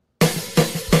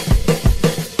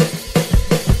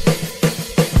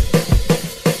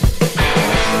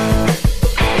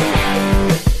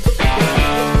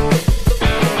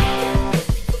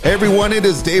Hey everyone, it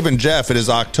is Dave and Jeff. It is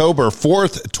October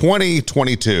 4th,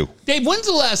 2022. Dave, when's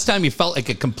the last time you felt like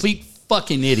a complete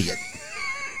fucking idiot?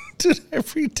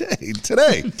 Every day.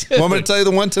 Today. Want me to tell you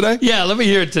the one today? Yeah, let me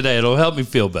hear it today. It'll help me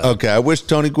feel better. Okay, I wish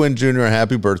Tony Gwynn Jr. a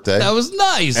happy birthday. That was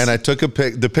nice. And I took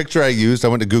the picture I used, I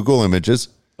went to Google Images.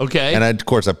 Okay. And of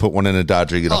course I put one in a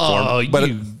Dodger uniform. Oh, but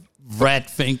you rat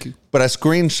fink. But I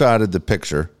screenshotted the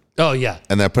picture. Oh, yeah.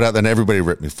 And then I put out, then everybody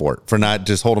ripped me for it, for not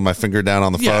just holding my finger down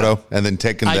on the photo and then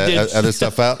taking the other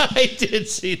stuff out. I did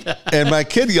see that. And my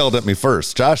kid yelled at me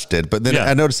first. Josh did. But then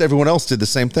I noticed everyone else did the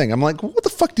same thing. I'm like, what the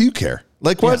fuck do you care?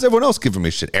 Like, why is everyone else giving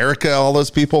me shit? Erica, all those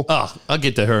people. Oh, I'll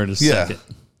get to her in a second.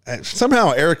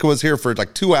 Somehow Erica was here for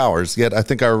like 2 hours, yet I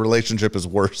think our relationship is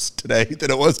worse today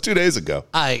than it was 2 days ago.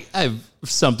 I have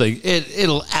something.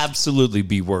 It'll absolutely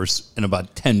be worse in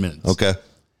about 10 minutes. Okay.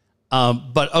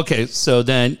 But okay, so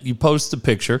then you post the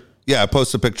picture. Yeah, I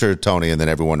posted a picture of Tony and then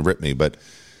everyone ripped me. But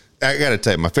I got to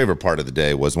tell you, my favorite part of the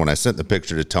day was when I sent the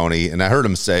picture to Tony and I heard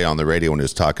him say on the radio when he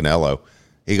was talking to Ello,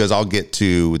 he goes, I'll get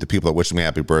to the people that wish me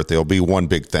happy birthday. It'll be one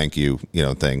big thank you,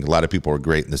 thing. A lot of people were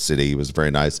great in the city. He was very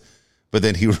nice. But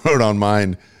then he wrote on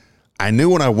mine, I knew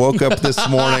when I woke up this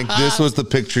morning, this was the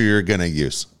picture you're going to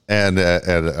use. And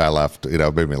I laughed,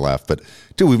 it made me laugh. But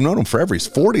dude, we've known him forever. He's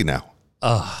 40 now.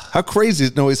 How crazy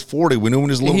is he's 40? We knew him when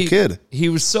he was a little kid. He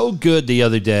was so good the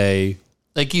other day.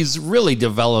 Like, he's really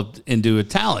developed into a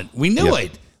talent. We knew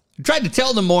it. I tried to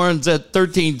tell the morons at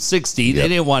 1360. They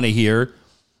didn't want to hear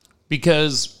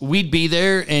because we'd be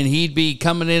there and he'd be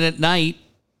coming in at night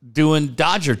doing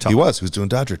Dodger talk. He was doing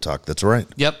Dodger talk. That's right.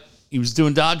 Yep. He was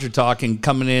doing Dodger talk and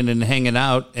coming in and hanging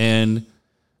out. And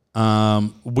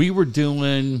we were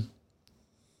doing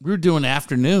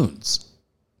afternoons.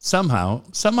 Somehow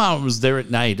it was there at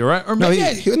night, or maybe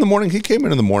he in the morning. He came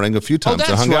in the morning a few times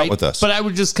and hung out with us. But I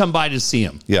would just come by to see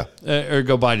him, or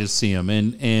go by to see him,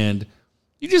 and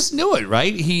you just knew it,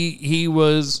 right? He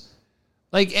was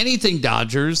like anything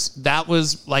Dodgers. That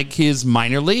was like his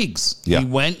minor leagues. Yeah. He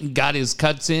went and got his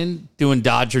cuts in doing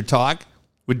Dodger talk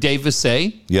with Dave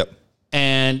Vassay. Yep,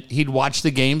 and he'd watch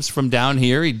the games from down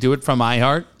here. He'd do it from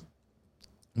iHeart,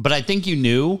 but I think you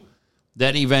knew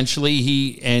that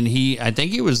eventually I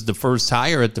think he was the first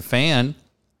hire at the Fan,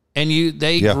 and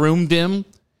they groomed him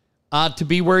to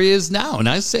be where he is now. And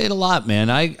I say it a lot, man.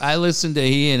 I listen to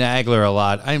he and Agler a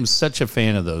lot. I am such a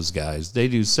fan of those guys. They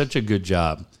do such a good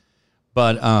job.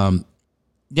 But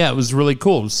it was really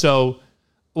cool. So,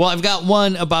 I've got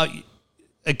one about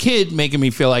a kid making me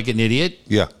feel like an idiot.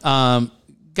 Yeah.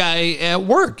 Guy at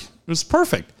work. It was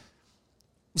perfect.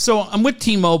 So I'm with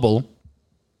T-Mobile.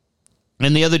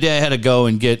 And the other day I had to go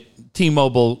and get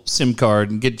T-Mobile SIM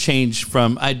card and get changed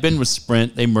from, I'd been with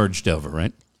Sprint. They merged over,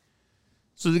 right?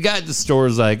 So the guy at the store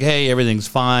is like, hey, everything's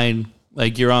fine.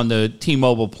 Like, you're on the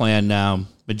T-Mobile plan now,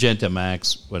 Magenta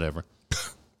Max, whatever.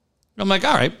 I'm like,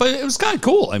 all right. But it was kind of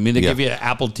cool. I mean, they give you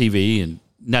Apple TV and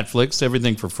Netflix,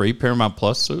 everything for free, Paramount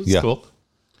Plus. So it's cool.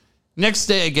 Next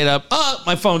day I get up. Oh,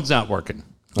 my phone's not working.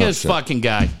 This fucking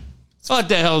guy. What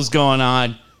the hell's going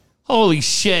on? Holy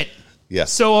shit. Yeah.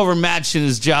 So overmatched in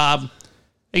his job.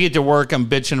 I get to work, I'm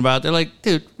bitching about it. They're like,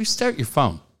 dude, restart your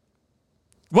phone.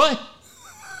 What?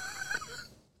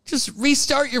 Just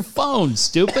restart your phone,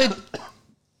 stupid.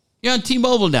 You're on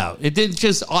T-Mobile now. It didn't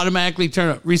just automatically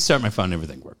turn up. Restart my phone,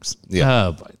 everything works. Yeah.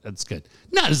 Oh, boy, that's good.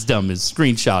 Not as dumb as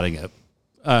screenshotting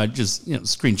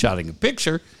a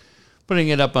picture, putting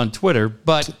it up on Twitter,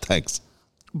 but thanks.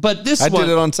 But this I did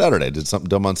it on Saturday. I did something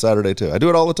dumb on Saturday, too. I do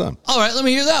it all the time. All right, let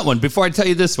me hear that one before I tell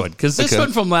you this one. Because this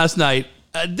one from last night,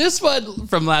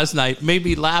 made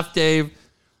me laugh, Dave.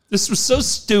 This was so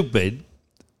stupid,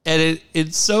 and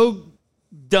it's so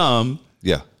dumb.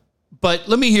 Yeah. But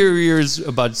let me hear yours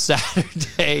about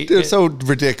Saturday. Dude, it's so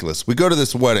ridiculous. We go to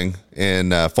this wedding in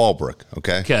Fallbrook,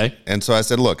 okay? Okay. And so I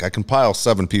said, look, I can pile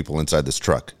 7 people inside this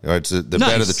truck. All right, so the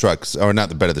bed of the truck, or not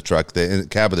the bed of the truck, the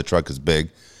cab of the truck is big.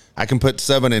 I can put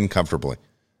 7 in comfortably.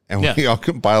 And we all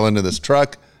can pile into this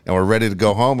truck, and we're ready to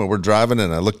go home, and we're driving,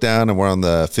 and I look down, and we're on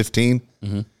the 15,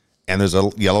 and there's a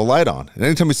yellow light on. And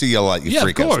anytime you see a yellow light, you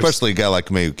freak out, especially a guy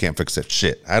like me who can't fix that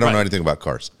shit. I don't know anything about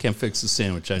cars. Can't fix the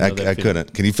sandwich. I know that. I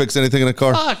couldn't. Can you fix anything in a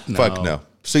car? Fuck no.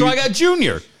 So I got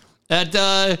Junior at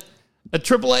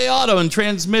AAA Auto and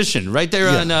Transmission right there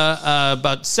on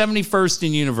about 71st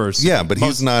and University. Yeah, but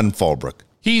he's not in Fallbrook.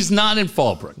 He's not in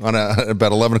Fallbrook. On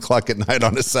about 11 o'clock at night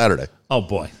on a Saturday. Oh,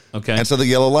 boy. Okay. And so the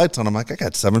yellow light's on. I'm like, I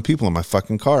got 7 people in my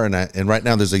fucking car. And right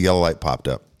now there's a yellow light popped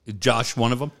up. Josh,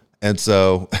 one of them? And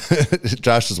so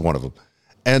Josh is one of them.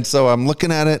 And so I'm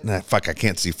looking at it, and I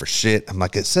can't see for shit. I'm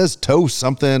like, it says tow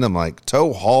something. I'm like,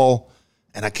 tow haul.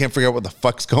 And I can't figure out what the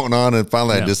fuck's going on. And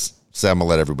finally I just said, I'm going to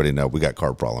let everybody know we got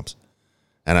car problems.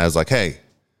 And I was like, hey,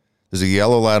 there's a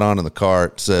yellow light on in the car.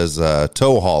 It says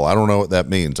tow haul. I don't know what that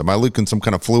means. Am I leaking some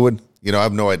kind of fluid? You know, I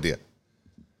have no idea.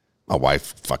 My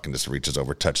wife fucking just reaches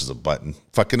over, touches a button.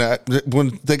 Fucking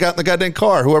when they got in the goddamn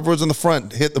car, whoever was in the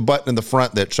front hit the button in the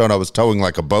front that showed I was towing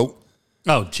like a boat.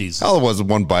 Oh, Jesus. All it was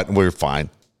one button. We were fine.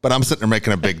 But I'm sitting there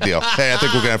making a big deal. Hey, I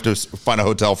think we're going to have to find a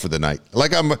hotel for the night.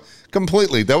 Like I'm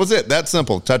completely, that was it. That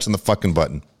simple. Touching the fucking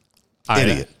button.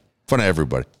 Idiot. In front of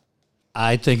everybody.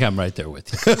 I think I'm right there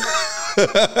with you.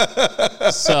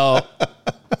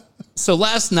 So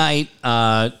last night,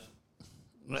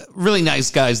 really nice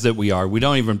guys that we are. We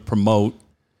don't even promote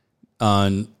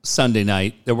on Sunday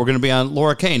night that we're going to be on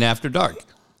Laura Kane After Dark.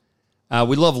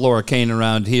 We love Laura Kane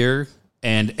around here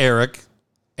and Eric,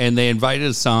 and they invited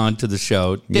us on to the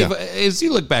show. Dave, as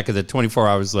you look back at it 24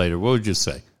 hours later, what would you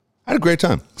say? I had a great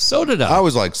time. So did I. I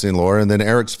always like seeing Laura, and then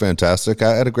Eric's fantastic.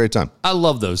 I had a great time. I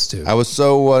love those two. I was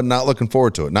so not looking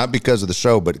forward to it. Not because of the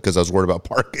show, but because I was worried about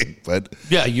parking. But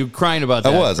yeah, you crying about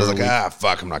that. I was like,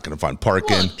 fuck, I'm not going to find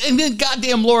parking. Well, and then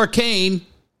goddamn Laura Kane,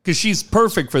 because she's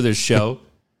perfect for this show,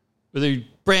 with a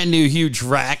brand new huge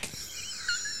rack.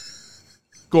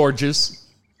 Gorgeous.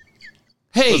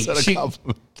 Hey, Was that a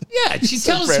compliment? Yeah, she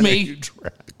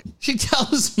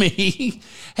tells me,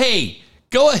 hey,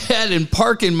 go ahead and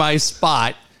park in my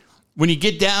spot. When you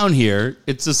get down here,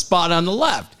 it's a spot on the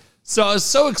left. So I was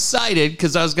so excited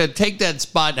because I was going to take that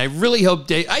spot, and I really hope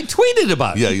Dave... I tweeted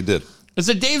about it. Yeah, you did. I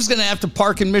said, Dave's going to have to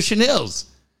park in Mission Hills.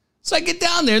 So I get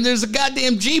down there, and there's a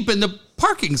goddamn Jeep in the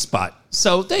parking spot.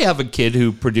 So they have a kid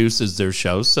who produces their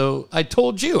show. So I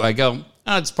told you, I go,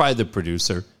 it's probably the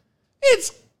producer.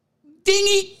 It's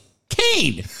Dingy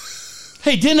Kane.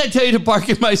 Hey, didn't I tell you to park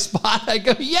in my spot? I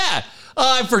go, yeah.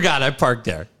 Oh, I forgot I parked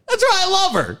there. That's why I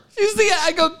love her.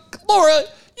 I go, Laura,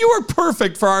 you were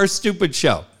perfect for our stupid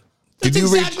show. That's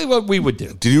exactly what we would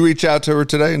do. Did you reach out to her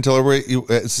today and tell her you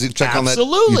check on that?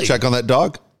 Absolutely. You check on that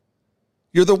dog?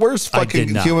 You're the worst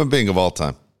fucking human being of all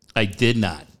time. I did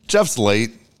not. Jeff's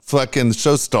late. Fucking the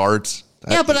show starts.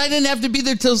 Yeah, but I didn't have to be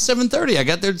there till 7:30. I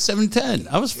got there at 7:10.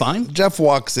 I was fine. Jeff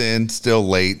walks in, still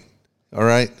late. All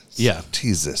right? Yeah.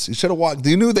 Jesus. You should have walked.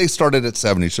 You knew they started at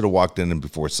 7. You should have walked in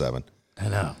before 7. I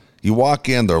know. You walk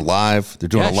in, they're live. They're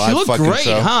doing a live fucking great,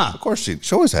 show. Huh? Of course she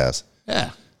always has.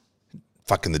 Yeah.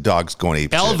 Fucking the dog's going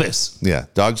ape Elvis. shit. Yeah,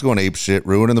 dog's going ape shit,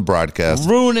 ruining the broadcast.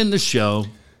 Ruining the show.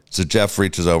 So Jeff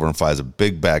reaches over and finds a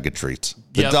big bag of treats.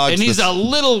 The dog's and he's a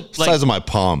little... size of my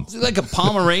palm. Is he like a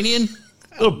Pomeranian?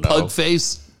 Little pug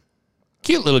face.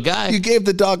 Cute little guy. You gave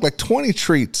the dog like 20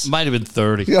 treats. Might have been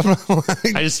 30. Yeah,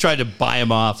 I just tried to buy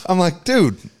him off. I'm like,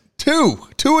 dude, two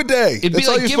a day. That's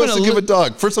all you're supposed to give a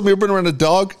dog. First time you ever been around a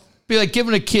dog? Be like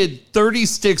giving a kid 30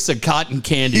 sticks of cotton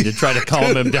candy to try to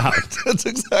calm him down. That's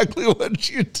exactly what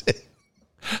you did.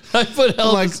 I put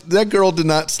Elvis. Like, that girl did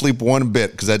not sleep one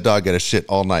bit because that dog got a shit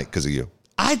all night because of you.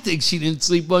 I think she didn't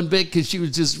sleep one bit because she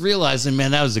was just realizing,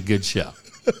 man, that was a good show.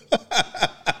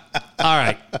 All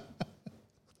right.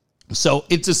 So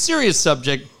it's a serious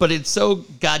subject, but it's so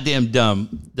goddamn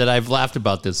dumb that I've laughed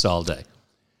about this all day.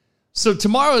 So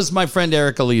tomorrow is my friend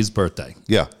Erica Lee's birthday.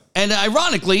 Yeah. And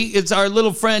ironically, it's our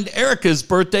little friend Erica's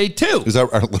birthday, too. Is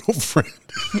that our little friend?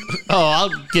 Oh, I'll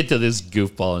get to this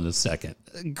goofball in a second.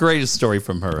 Greatest story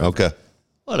from her. Okay.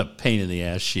 What a pain in the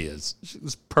ass she is. She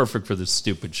was perfect for this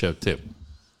stupid show, too.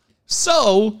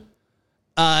 So,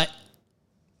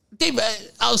 Dave,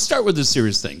 I'll start with a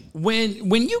serious thing.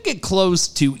 When you get close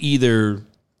to either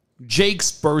Jake's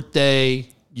birthday,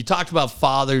 you talked about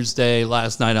Father's Day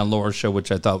last night on Laura's show,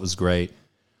 which I thought was great,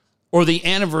 or the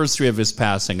anniversary of his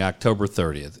passing, October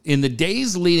 30th. In the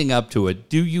days leading up to it,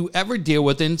 do you ever deal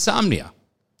with insomnia?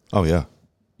 Oh, yeah.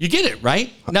 You get it,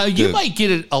 right? Now, you might get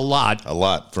it a lot. A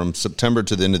lot. From September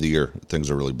to the end of the year,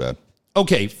 things are really bad.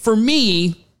 Okay, for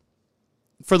me,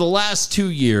 for the last 2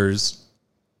 years,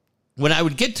 when I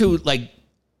would get to, like,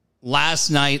 last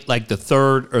night, like the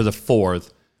 3rd or the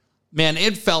 4th, man,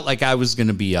 it felt like I was going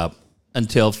to be up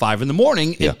until 5 in the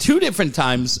morning. Yeah. At 2 different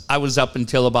times, I was up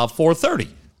until about 4:30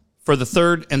 for the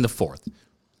 3rd and the 4th.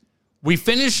 We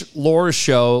finished Laura's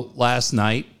show last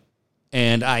night,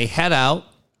 and I head out,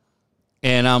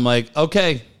 and I'm like,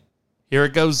 okay, here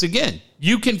it goes again.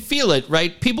 You can feel it,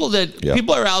 right? People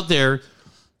are out there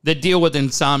that deal with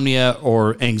insomnia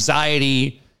or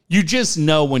anxiety. You just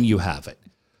know when you have it.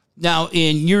 Now,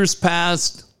 in years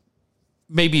past,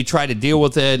 maybe you try to deal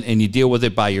with it and you deal with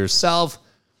it by yourself.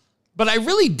 But I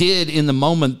really did in the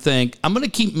moment think, I'm going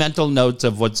to keep mental notes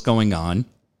of what's going on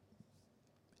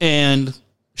and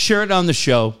share it on the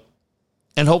show.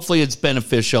 And hopefully it's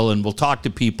beneficial, and we'll talk to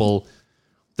people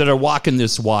that are walking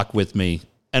this walk with me,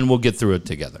 and we'll get through it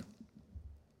together.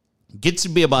 Gets to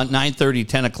be about 9:30,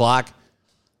 10 o'clock.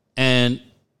 And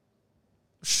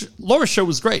Laura's show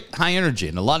was great, high energy.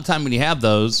 And a lot of time when you have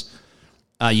those,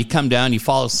 you come down, you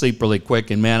fall asleep really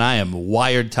quick, and man, I am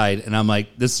wired tight. And I'm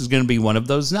like, this is going to be one of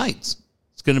those nights.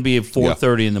 It's going to be a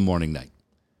 4:30 in the morning night.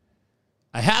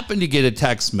 I happened to get a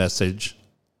text message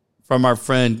from our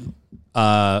friend,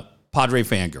 Padre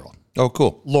Fangirl. Oh,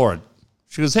 cool. Laura.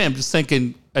 She goes, hey, I'm just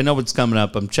thinking, I know what's coming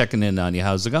up. I'm checking in on you.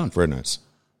 How's it going? Very nice.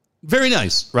 Very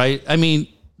nice, right? I mean,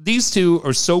 these two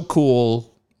are so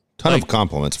cool. Ton of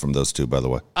compliments from those two, by the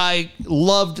way. I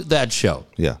loved that show.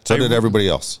 Yeah, so did everybody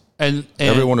else. And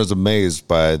everyone was amazed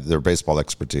by their baseball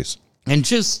expertise. And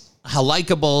just how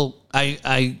likable.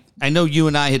 I know you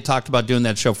and I had talked about doing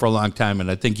that show for a long time,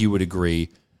 and I think you would agree.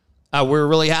 We're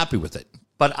really happy with it.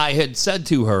 But I had said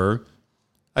to her,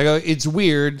 I go, it's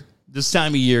weird. This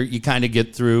time of year, you kind of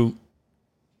get through,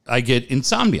 I get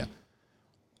insomnia.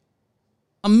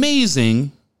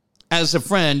 Amazing. As a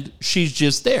friend, she's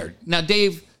just there. Now,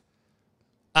 Dave,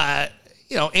 Anthony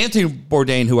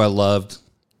Bourdain, who I loved,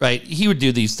 right? He would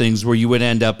do these things where you would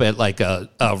end up at like a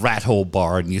rat hole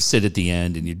bar and you sit at the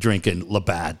end and you're drinking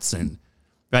Labatt's and,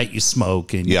 right, you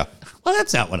smoke. And yeah. Well,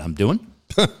 that's not what I'm doing.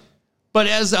 But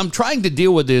as I'm trying to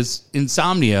deal with this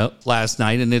insomnia last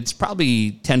night, and it's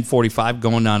probably 10:45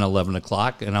 going on 11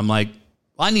 o'clock, and I'm like,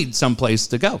 well, I need someplace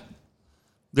to go.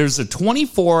 There's a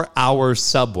 24-hour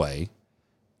subway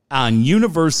on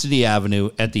University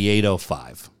Avenue at the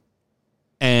 805.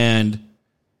 And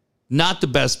not the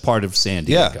best part of San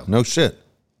Diego. Yeah, no shit.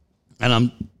 And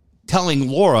I'm telling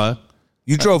Laura.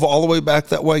 You drove all the way back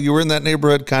that way? You were in that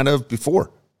neighborhood kind of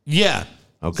before? Yeah.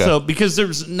 Okay. So, because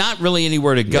there's not really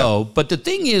anywhere to go. Yeah. But the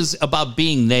thing is about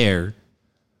being there,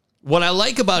 what I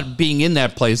like about being in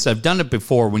that place, I've done it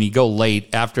before when you go late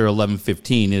after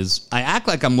 11:15, is I act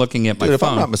like I'm looking at my phone. If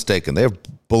I'm not mistaken, they have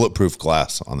bulletproof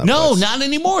glass on that place. No, not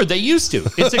anymore. They used to.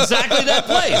 It's exactly that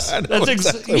place. That's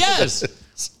exactly yes.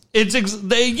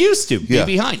 They used to be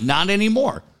behind. Not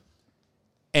anymore.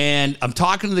 And I'm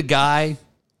talking to the guy,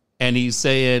 and he's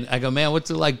saying, I go, man, what's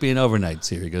it like being overnights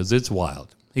here? He goes, it's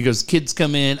wild. He goes, kids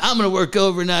come in. I'm going to work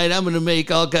overnight. I'm going to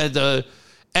make all kinds of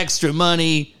extra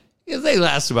money. They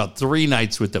last about 3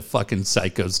 nights with the fucking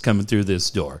psychos coming through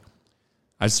this door.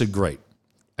 I said, great.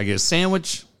 I get a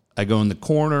sandwich. I go in the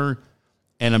corner,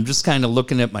 and I'm just kind of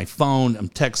looking at my phone. I'm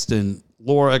texting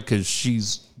Laura because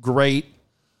she's great.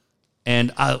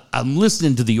 And I'm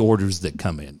listening to the orders that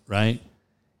come in, right?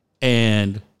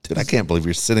 And dude, I can't believe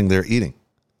you're sitting there eating.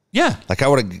 Yeah. Like I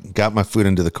would have got my food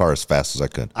into the car as fast as I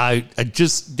could.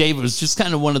 Dave, it was just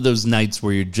kind of one of those nights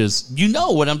where you're just, you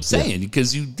know what I'm saying,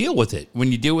 because you deal with it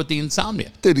when you deal with the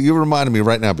insomnia. Dude, you reminded me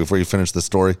right now before you finish the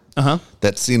story. Uh-huh.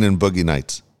 That scene in Boogie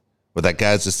Nights where that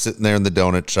guy's just sitting there in the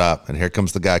donut shop and here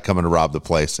comes the guy coming to rob the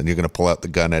place and you're going to pull out the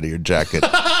gun out of your jacket.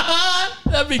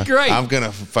 That'd be great. I'm going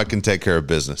to fucking take care of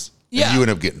business. Yeah. And you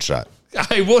end up getting shot.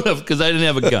 I would have because I didn't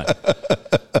have a gun.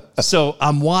 So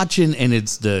I'm watching, and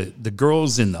it's the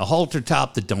girls in the halter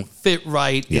top that don't fit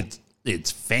right. Yeah. It's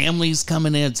families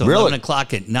coming in. It's 11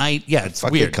 o'clock at night. Yeah, it's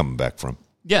Fuck weird. Coming back from.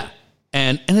 Yeah,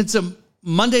 and it's a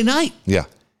Monday night. Yeah.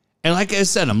 And like I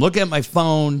said, I'm looking at my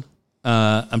phone.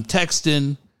 I'm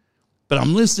texting, but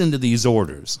I'm listening to these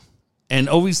orders and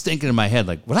always thinking in my head,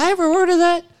 like, would I ever order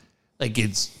that? Like,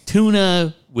 it's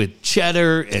tuna with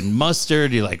cheddar and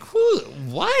mustard. You're like,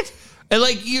 what? And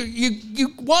like you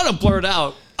want to blurt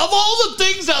out, of all the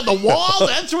things on the wall,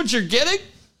 that's what you're getting.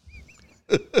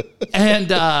 And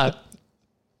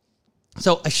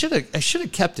so I should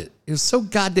have kept it. It was so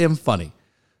goddamn funny.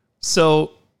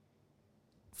 So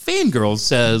Fangirl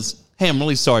says, "Hey, I'm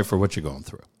really sorry for what you're going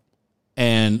through."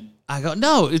 And I go,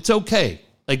 "No, it's okay.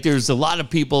 Like there's a lot of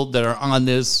people that are on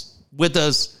this with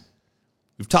us.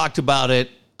 We've talked about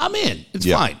it. I'm in. It's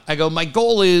fine." I go, "My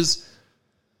goal is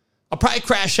I'll probably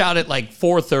crash out at like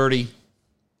 4:30,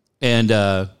 and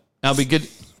I'll be good.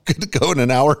 Good to go in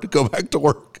an hour to go back to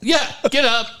work." Yeah, get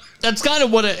up. That's kind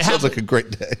of what it happened. Sounds like a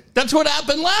great day. That's what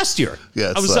happened last year.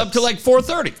 Yeah, I was up to like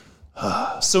 4:30.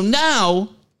 So now,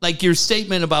 like your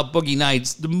statement about Boogie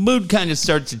Nights, the mood kind of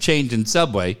starts to change in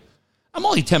Subway. I'm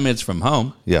only 10 minutes from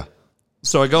home. Yeah.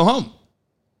 So I go home.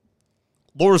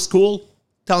 Laura's cool,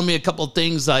 telling me a couple of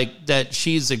things like that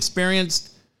she's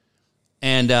experienced,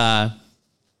 and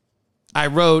I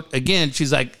wrote, again,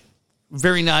 she's like,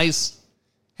 very nice.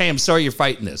 Hey, I'm sorry you're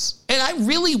fighting this. And I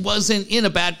really wasn't in a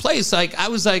bad place. Like, I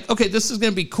was like, okay, this is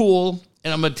going to be cool.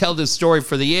 And I'm going to tell this story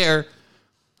for the air.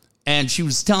 And she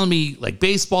was telling me, like,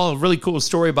 baseball, a really cool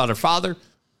story about her father.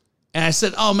 And I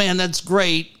said, oh, man, that's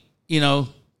great. You know,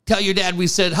 tell your dad we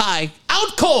said hi.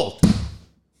 Out cold.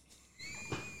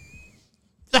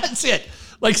 That's it.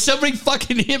 Like, somebody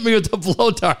fucking hit me with a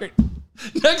blow dart.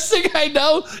 Next thing I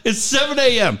know, it's 7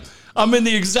 a.m. I'm in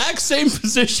the exact same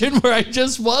position where I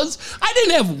just was. I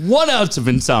didn't have 1 ounce of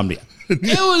insomnia. It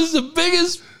was the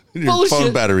biggest Your bullshit.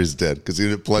 phone battery's dead because you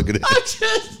didn't plug it in.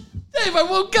 Dave, I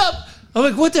woke up. I'm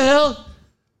like, what the hell?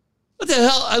 What the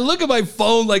hell? I look at my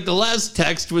phone, like the last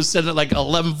text was sent at like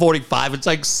 11:45. It's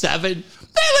like 7.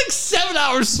 I had like 7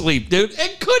 hours sleep, dude.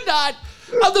 It could not.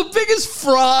 I'm the biggest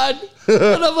fraud.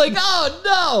 And I'm like, oh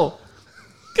no.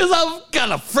 Because I've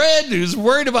got a friend who's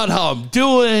worried about how I'm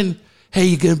doing. Hey,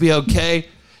 you gonna be okay?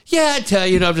 Yeah, I tell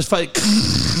you, I'm just fucking,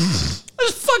 I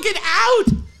was fucking out.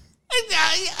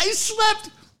 I slept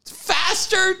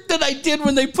faster than I did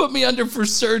when they put me under for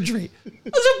surgery. I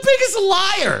was the biggest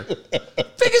liar.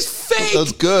 Biggest fake.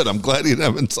 That's good. I'm glad you didn't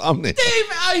have insomnia. Dave,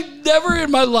 I never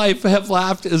in my life have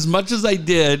laughed as much as I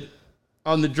did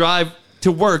on the drive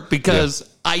to work because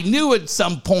I knew at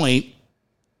some point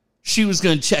she was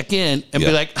going to check in and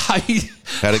be like, how'd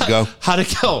it go? How'd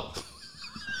it go?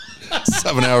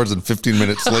 7 hours and 15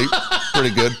 minutes sleep.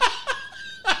 Pretty good.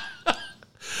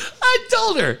 I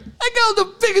told her, I go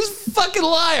the biggest fucking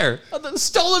liar on the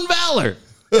stolen valor.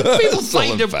 People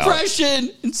fight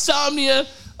depression, insomnia.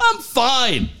 I'm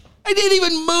fine. I didn't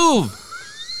even move.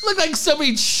 Looked like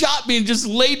somebody shot me and just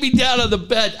laid me down on the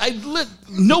bed.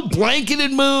 No blanket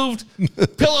had moved.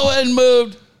 Pillow hadn't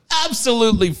moved.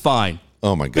 Absolutely fine.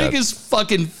 Oh my God. Biggest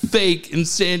fucking fake in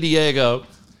San Diego.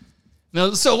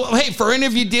 No, so, hey, for any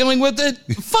of you dealing with it,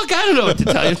 fuck, I don't know what to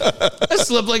tell you. I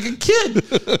slept like a kid.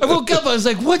 I woke up, I was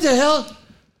like, what the hell?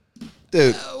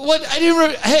 Dude. What? I didn't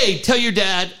remember. Hey, tell your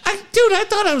dad. I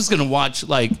thought I was going to watch,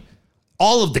 like,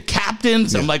 all of The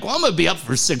Captains. I'm like, well, I'm going to be up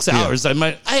for 6 hours.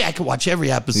 I could watch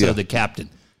every episode of The Captain.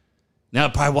 Now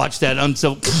I'll probably watch that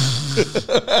until...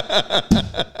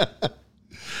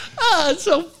 it's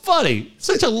so funny.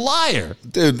 Such a liar.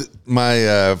 Dude,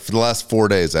 my for the last 4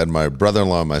 days, I had my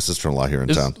brother-in-law and my sister-in-law here in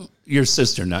town. Your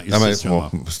sister, not your sister-in-law.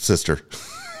 Sister.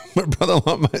 My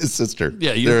brother-in-law, my sister.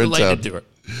 Yeah, you're related to her.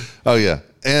 Oh, yeah.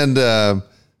 And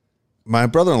my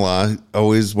brother-in-law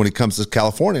always, when he comes to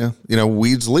California,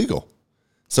 weed's legal.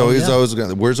 So he's always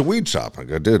going, where's a weed shop? I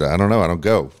go, dude, I don't know. I don't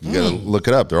go. You got to look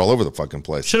it up. They're all over the fucking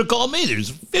place. Should have called me. There's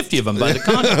 50 of them by the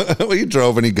condo. Well, he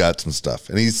drove and he got some stuff.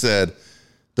 And he said,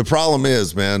 the problem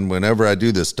is, man, whenever I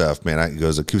do this stuff, man, he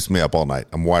goes, it keeps me up all night.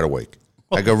 I'm wide awake.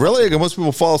 I go, really? I go, most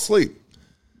people fall asleep.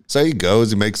 So he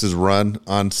goes, he makes his run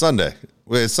on Sunday,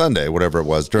 whatever it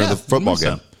was, during the football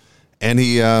game. And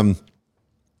he,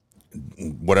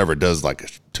 whatever it does,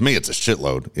 to me, it's a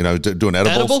shitload, doing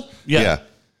edibles. Edible? Yeah.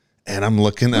 And I'm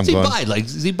looking, What's he buy?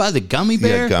 Does he buy the gummy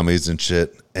bear? Yeah, gummies and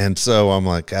shit. And so I'm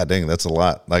like, God dang, that's a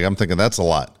lot. I'm thinking that's a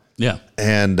lot. Yeah.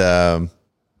 And my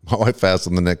wife asked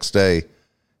him the next day,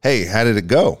 hey, how did it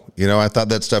go? I thought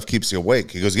that stuff keeps you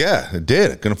awake. He goes, yeah, it did.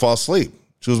 I'm going to fall asleep.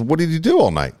 She goes, what did you do all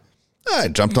night? I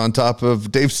jumped on top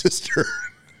of Dave's sister.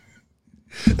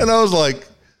 And I was like,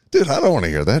 dude, I don't want to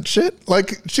hear that shit.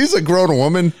 She's a grown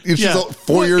woman. She's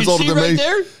 4 years older than me.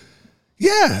 There?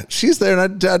 Yeah, she's there.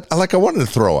 And I wanted to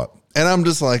throw up. And I'm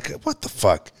just like, what the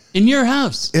fuck? In your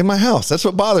house? In my house. That's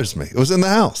what bothers me. It was in the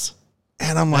house.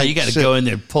 And I'm like, you got to go in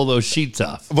there and pull those sheets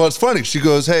off. Well, it's funny. She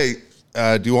goes, hey,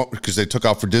 do you want, because they took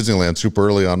off for Disneyland super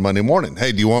early on Monday morning.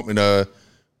 Hey, do you want me to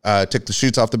take the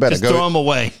sheets off the bed? Just throw them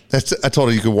away. I told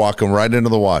her you could walk them right into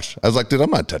the wash. I was like, dude,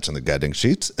 I'm not touching the goddamn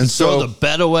sheets. And throw the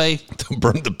bed away. Don't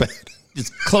burn the bed.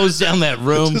 Just close down that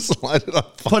room. Just light it on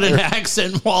fire. Put an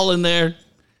accent wall in there.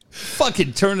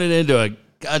 Fucking turn it into a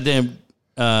goddamn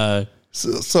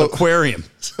aquarium.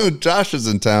 So Josh is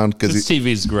in town because this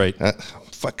TV's great.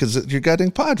 Fuck, because you're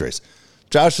goddamn Padres.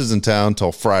 Josh is in town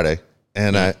till Friday.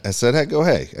 And I said, hey, go,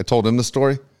 hey. I told him the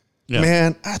story. Yeah.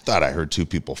 Man, I thought I heard two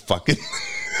people fucking.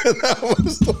 And I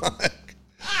was like,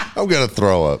 I'm going to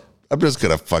throw up. I'm just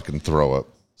going to fucking throw up.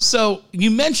 So you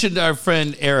mentioned our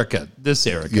friend Erica, this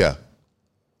Erica. Yeah.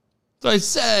 So I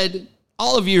said,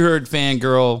 all of you heard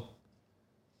Fangirl,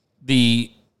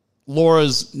 the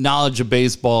Laura's knowledge of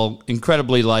baseball,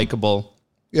 incredibly likable.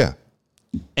 Yeah.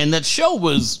 And that show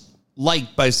was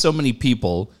liked by so many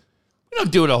people. We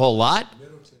don't do it a whole lot.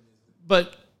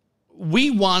 But we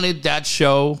wanted that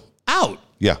show out.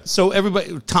 Yeah. So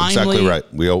everybody, timely. Exactly right.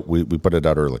 We put it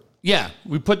out early. Yeah,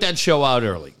 we put that show out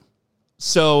early.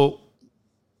 So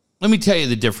let me tell you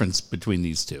the difference between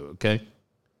these two, okay?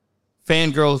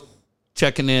 Fangirl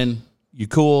checking in. You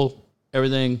cool?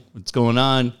 Everything? What's going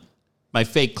on? My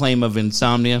fake claim of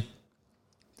insomnia.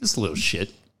 This little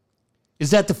shit.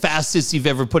 Is that the fastest you've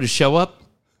ever put a show up?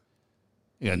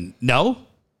 No.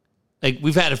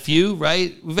 We've had a few,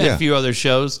 right? We've had a few other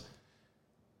shows.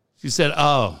 She said,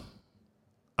 oh,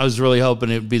 I was really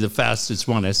hoping it would be the fastest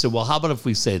one. I said, well, how about if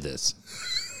we say this?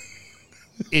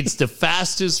 It's the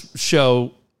fastest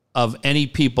show of any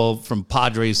people from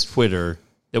Padres Twitter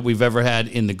that we've ever had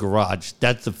in the garage.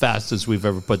 That's the fastest we've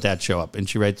ever put that show up. And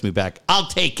she writes me back, I'll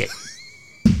take it.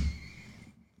 At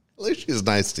least she's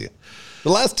nice to you. The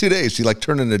last 2 days, she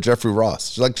turned into Jeffrey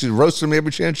Ross. She's roasting me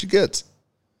every chance she gets.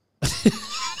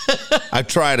 I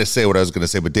tried to say what I was going to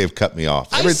say, but Dave cut me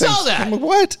off. I saw that. I'm like,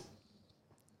 what?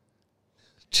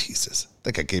 Jesus. I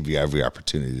think I gave you every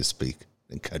opportunity to speak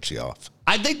and cut you off.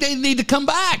 I think they need to come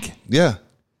back. Yeah.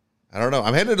 I don't know.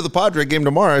 I'm headed to the Padre game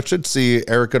tomorrow. I should see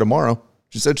Erica tomorrow.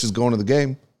 She said she's going to the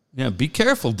game. Yeah, be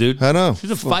careful, dude. I know.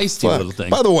 She's a feisty little thing.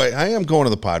 By the way, I am going to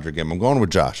the Padre game. I'm going with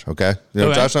Josh, okay?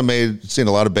 Josh and I seen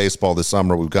a lot of baseball this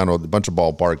summer. We've gone to a bunch of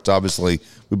ballparks. Obviously,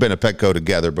 we've been at Petco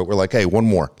together, but we're like, hey, one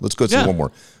more. Let's go see one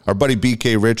more. Our buddy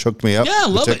BK Rich hooked me up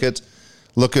with tickets.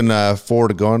 Looking forward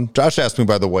to going. Josh asked me,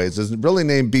 by the way, is his really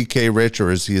name BK Rich,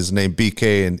 or is his name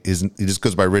BK and he just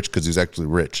goes by Rich because he's actually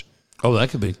rich? Oh, that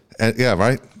could be. And, yeah,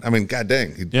 right? I mean, god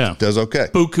dang. He does okay.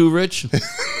 Buku Rich.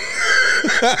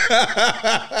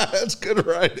 That's good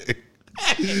writing.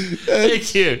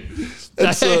 Thank you.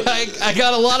 I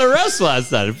got a lot of rest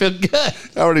last night. I feel good.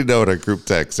 I already know in our group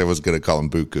text I was going to call him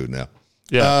Buku now.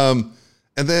 Yeah.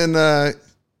 And then,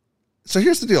 so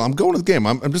here's the deal. I'm going to the game.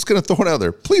 I'm just going to throw it out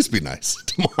there. Please be nice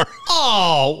tomorrow.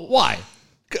 Oh, why?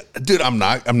 Dude, I'm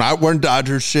not wearing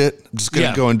Dodgers shit. I'm just going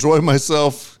to go enjoy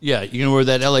myself. Yeah, you going to wear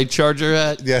that LA Charger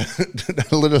hat? Yeah,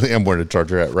 I literally am wearing a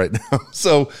Charger hat right now.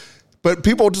 So, but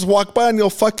people just walk by and you'll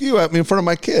fuck you at me in front of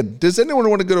my kid. Does anyone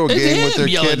want to go to a game with their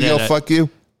kid and he'll fuck you?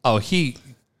 Oh,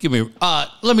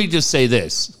 let me just say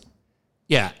this.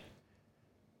 Yeah.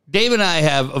 Dave and I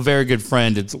have a very good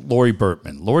friend. It's Lori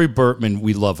Burtman. Lori Burtman,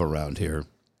 we love around here.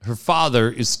 Her father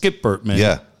is Skip Burtman.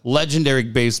 Yeah. Legendary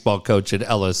baseball coach at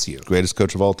LSU. Greatest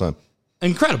coach of all time.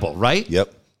 Incredible, right?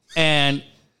 Yep. And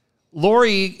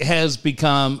Lori has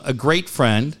become a great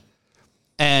friend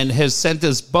and has sent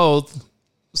us both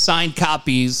signed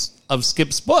copies of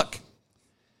Skip's book.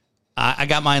 I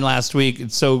got mine last week.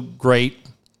 It's so great.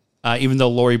 Even though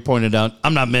Lori pointed out,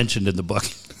 I'm not mentioned in the book.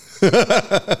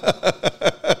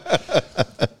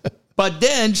 But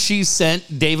then she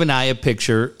sent Dave and I a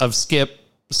picture of Skip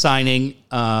signing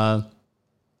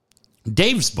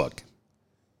Dave's book.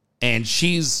 And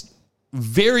she's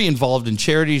very involved in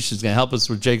charity. She's going to help us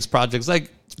with Jake's projects.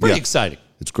 It's pretty exciting.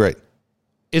 It's great.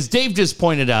 As Dave just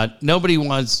pointed out, nobody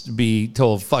wants to be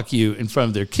told fuck you in front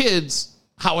of their kids.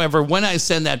 However, when I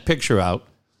send that picture out,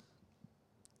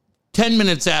 10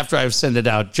 minutes after I've sent it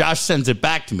out, Josh sends it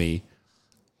back to me,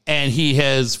 and he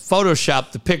has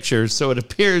photoshopped the picture so it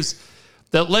appears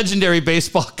that legendary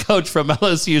baseball coach from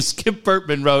LSU, Skip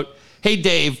Burtman, wrote, "Hey,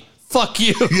 Dave, fuck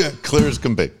you." Yeah, clear as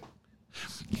can be.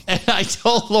 And I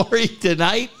told Lori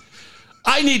tonight,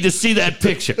 I need to see that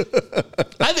picture.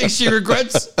 I think she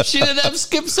regrets she didn't have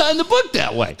Skip sign the book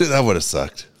that way. Dude, that would have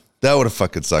sucked. That would have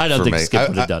fucking sucked for me. I don't think Skip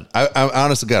would have done it. I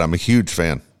honest to God, I'm a huge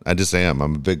fan. I just am.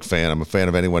 I'm a big fan. I'm a fan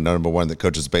of anyone, number one, that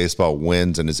coaches baseball,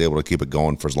 wins, and is able to keep it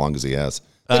going for as long as he has.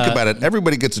 Think about it.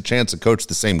 Everybody gets a chance to coach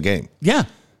the same game. Yeah.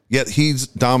 Yet he's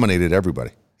dominated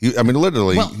everybody.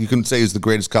 Literally, you can say he's the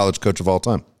greatest college coach of all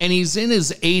time. And he's in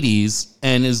his 80s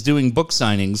and is doing book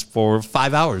signings for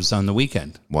 5 hours on the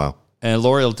weekend. Wow. And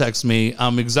Lori will text me,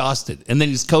 I'm exhausted. And then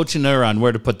he's coaching her on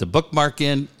where to put the bookmark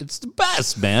in. It's the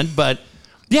best, man. But,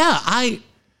 yeah,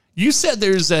 you said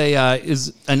there's is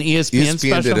an ESPN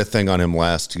special? ESPN did a thing on him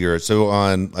last year. So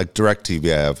on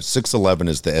DirecTV, I have 611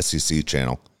 is the SEC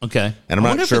channel. Okay. And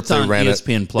I'm not sure if they ran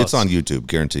ESPN it. Plus. It's on YouTube.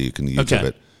 Guarantee you can YouTube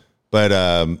it. But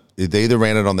they either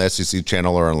ran it on the SEC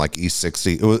channel or on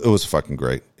E60. It was fucking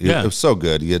great. It was so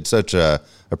good. He had such a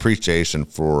appreciation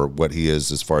for what he is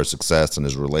as far as success and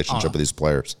his relationship with these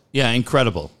players. Yeah,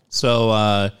 incredible. So,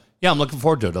 I'm looking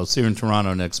forward to it. I'll see you in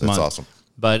Toronto next month. That's awesome.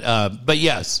 But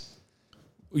yes,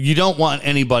 you don't want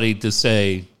anybody to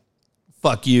say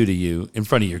fuck you to you in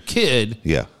front of your kid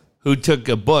who took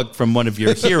a book from one of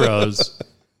your heroes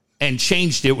and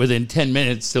changed it within 10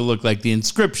 minutes to look like the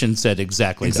inscription said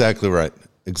exactly right.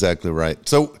 Exactly right.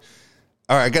 So,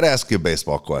 all right, I got to ask you a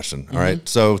baseball question. All right.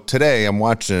 So today I'm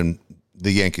watching the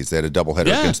Yankees. They had a doubleheader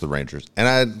against the Rangers.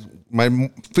 And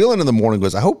my feeling in the morning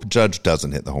was, I hope Judge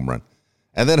doesn't hit the home run.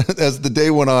 And then as the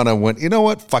day went on, I went, you know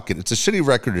what? Fuck it. It's a shitty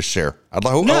record to share. I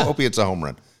hope he hits a home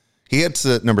run. He hits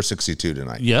number 62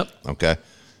 tonight. Yep. Okay.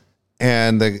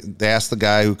 And they asked the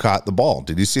guy who caught the ball.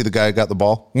 Did you see the guy who got the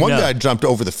ball? One guy jumped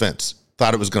over the fence,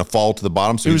 thought it was going to fall to the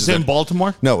bottom. So he was in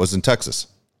Baltimore? No, it was in Texas.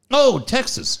 Oh,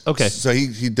 Texas. Okay. So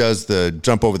he does the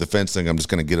jump over the fence thing. I'm just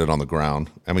going to get it on the ground.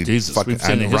 I mean, Jesus, we've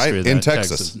seen a history of that in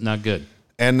Texas. Not good.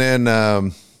 And then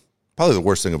probably the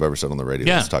worst thing I've ever said on the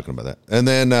radio is talking about that. And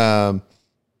then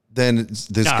then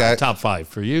this guy. Top 5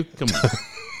 for you. Come on.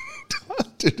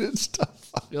 Dude, it's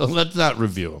tough. Let's not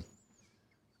review them.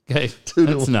 Okay?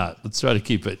 Let's not. Let's try to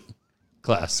keep it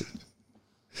classy.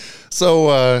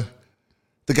 So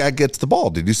the guy gets the ball.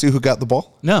 Did you see who got the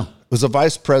ball? No. It was a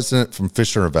vice president from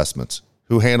Fisher Investments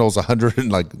who handles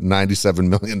 $197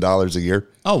 million a year.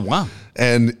 Oh, wow.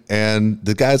 And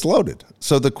the guy's loaded.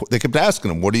 So they kept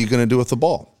asking him, what are you going to do with the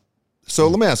ball? So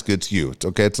let me ask you, it's you. It's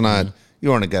okay. It's not,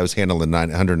 you aren't a guy who's handling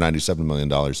 $197 million.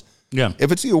 Yeah.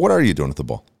 If it's you, what are you doing with the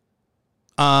ball?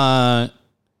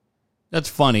 That's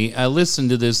funny. I listened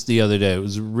to this the other day. It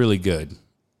was really good,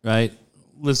 right?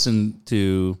 Listen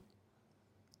to,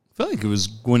 I feel like it was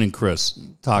Gwen and Chris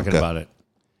talking about it.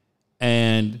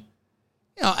 And,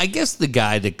 you know, I guess the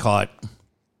guy that caught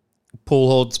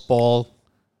Pujols' ball,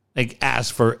 like,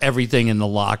 asked for everything in the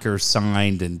locker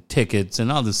signed and tickets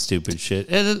and all this stupid shit.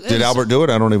 Did Albert do it?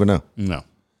 I don't even know. No.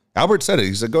 Albert said it.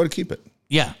 He said, go to keep it.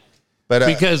 Yeah. But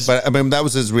Because- I mean, that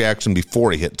was his reaction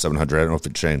before he hit 700. I don't know if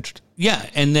it changed. Yeah.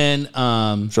 And then,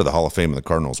 I'm sure the Hall of Fame of the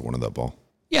Cardinals wanted that ball.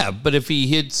 yeah, but if he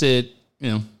hits it,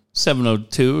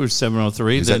 702 or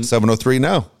 703, He's then at 703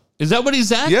 now. is that what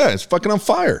he's at? Yeah, it's fucking on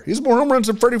fire. He's more home runs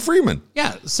than Freddie Freeman.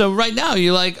 Yeah. So right now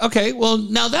you're like, okay, well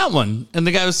now that one, and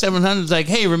the guy with 700 is like,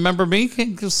 hey, remember me?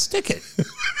 Just stick it.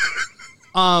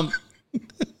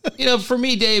 For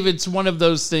me, Dave, it's one of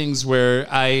those things where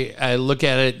I look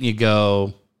at it and you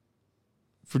go,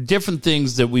 for different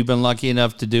things that we've been lucky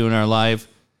enough to do in our life,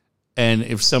 and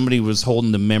if somebody was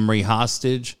holding the memory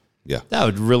hostage, Yeah. that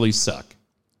would really suck.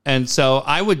 And so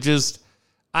I would just,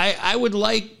 I would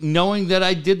like knowing that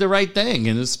I did the right thing,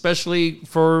 and especially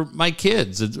for my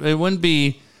kids. It wouldn't be,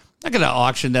 I'm not going to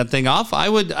auction that thing off. I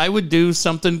would do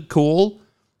something cool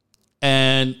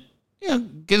and,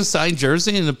 get a signed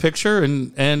jersey and a picture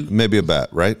and Maybe a bat,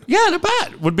 right? yeah, the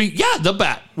bat would be, the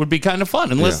bat would be kind of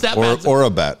fun. Unless Yeah. that bat's, or a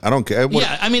bat. I don't care.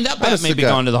 yeah, I mean, that bat just may be think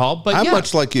gone to the hall, but I'm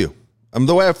much like you.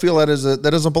 The way I feel that that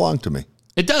doesn't belong to me.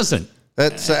 it doesn't.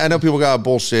 I know people got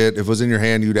bullshit. If it was in your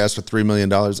hand, you'd ask for $3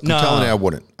 million. I'm telling you, I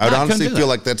wouldn't. I would No, I couldn't honestly do feel that.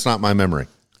 like that's not my memory.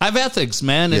 I have ethics,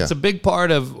 man. It's Yeah. a big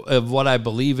part of what I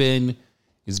believe in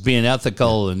is being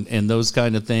ethical and those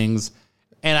kind of things.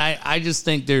 And I just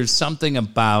think there's something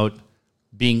about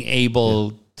being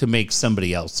able to make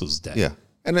somebody else's day. Yeah.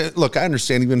 And look, I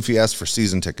understand even if you ask for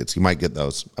season tickets, you might get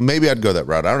those. Maybe I'd go that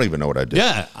route. I don't even know what I'd do.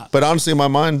 Yeah. But honestly, in my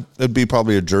mind, it'd be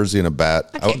probably a jersey and a bat.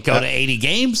 I can't go to 80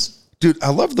 games. Dude, I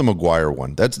love the McGuire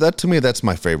one. That to me, that's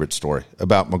my favorite story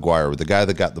about McGuire. The guy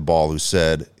that got the ball who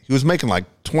said he was making like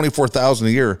 $24,000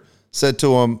 a year, said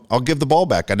to him, I'll give the ball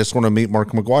back. I just want to meet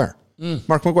Mark McGuire.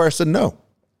 Mark McGuire said no.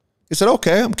 He said,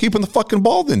 okay, I'm keeping the fucking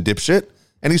ball then, dipshit.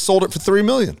 And he sold it for $3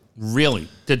 million. Really?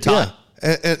 To Todd?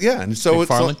 Yeah. And so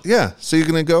it's McFarland? like, yeah. So you're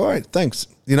going to go, all right, thanks.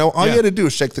 All you Yeah. had to do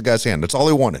is shake the guy's hand. That's all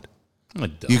he wanted. I'm a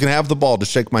dumb- You can have the ball to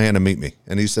shake my hand and meet me.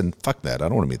 And he said, fuck that. I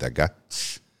don't want to meet that guy.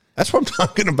 That's what I'm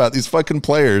talking about. These fucking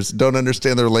players don't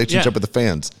understand their relationship Yeah. with the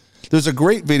fans. There's a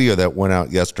great video that went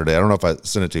out yesterday. I don't know if I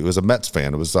sent it to you. It was a Mets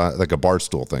fan. It was like a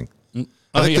Barstool thing.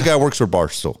 I think the guy works for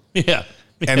Barstool. Yeah.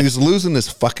 And he's losing his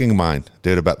fucking mind,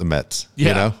 dude, about the Mets. Yeah.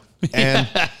 You know? And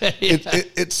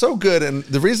it's so good. And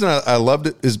the reason I loved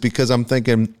it is because I'm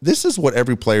thinking, this is what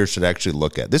every player should actually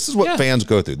look at. This is what Yeah. fans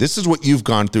go through. This is what you've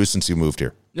gone through since you moved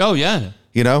here. Oh, yeah.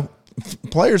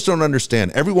 Players don't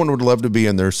understand. Everyone would love to be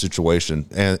in their situation.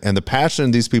 And the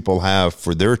passion these people have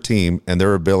for their team and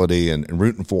their ability and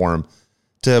rooting for them,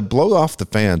 to blow off the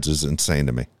fans is insane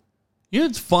to me.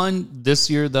 It's fun this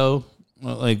year, though.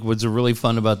 Like, what's really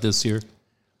fun about this year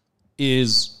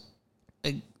is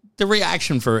like, the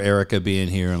reaction for Erica being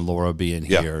here and Laura being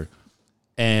Yeah. here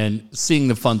and seeing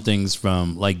the fun things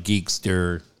from, like,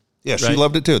 Geekster. Yeah, she Right.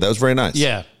 loved it too. That was very nice.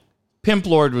 Yeah. Pimp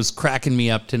Lord was cracking me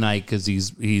up tonight because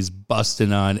he's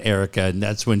busting on Erica, and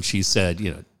that's when she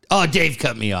said, oh, Dave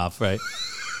cut me off, right?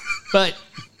 But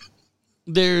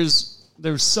there's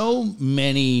so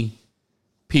many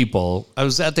people. I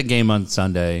was at the game on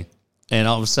Sunday, and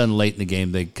all of a sudden, late in the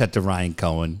game, they cut to Ryan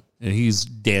Cohen, and he's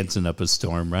dancing up a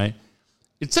storm, right?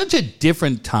 It's such a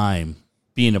different time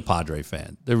being a Padre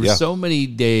fan. There were Yeah. so many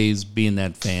days being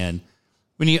that fan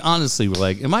when you honestly were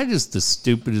like, am I just the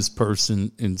stupidest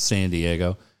person in San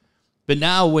Diego? But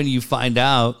now when you find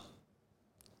out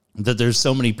that there's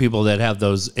so many people that have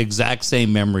those exact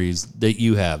same memories that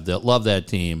you have, that love that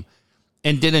team,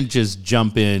 and didn't just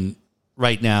jump in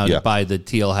right now Yeah. to buy the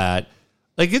teal hat,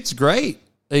 like, it's great.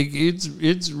 Like,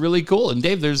 it's really cool. And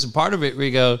Dave, there's a part of it where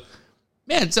you go,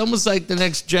 man, it's almost like the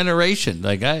next generation.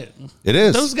 Like, It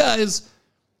is. those guys,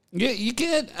 you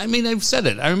can't. I mean, I've said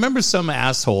it. I remember some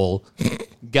asshole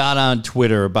got on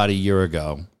Twitter about a year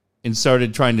ago and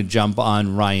started trying to jump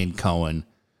on Ryan Cohen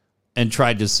and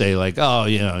tried to say like, oh,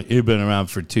 you've been around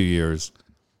for 2 years.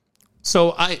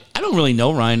 So I don't really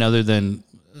know Ryan other than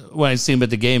when I see him at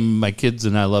the game. My kids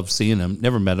and I love seeing him.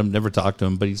 Never met him, never talked to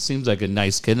him, but he seems like a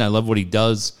nice kid, and I love what he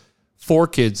does for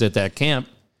kids at that camp.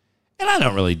 And I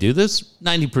don't really do this.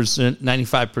 90%,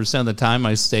 95% of the time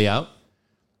I stay out.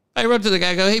 I wrote to the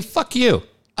guy, I go, hey, fuck you.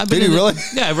 Did you really?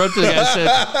 Yeah, I wrote to the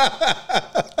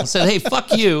guy, I said, hey,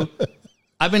 fuck you.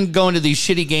 I've been going to these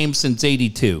shitty games since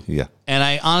 82. Yeah. And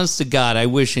I, honest to God, I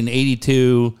wish in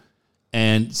 82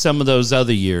 and some of those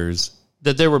other years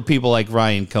that there were people like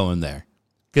Ryan Cohen there,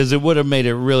 because it would have made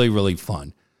it really, really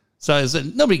fun. So I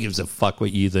said, nobody gives a fuck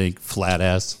what you think, flat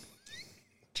ass.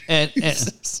 And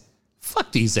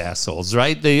fuck these assholes,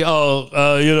 right? They,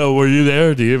 were you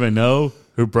there? Do you even know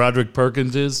who Broderick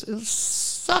Perkins is?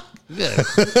 Suck. Yeah.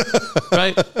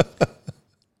 Right?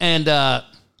 And,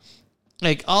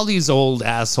 like all these old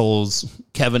assholes,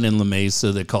 Kevin and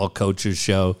LaMesa, that call Coach's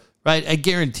Show, right? I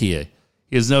guarantee you,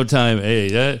 he has no time. Hey,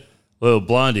 that little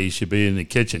blondie should be in the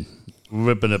kitchen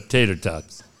whipping up tater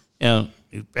tots.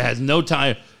 He has no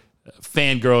time.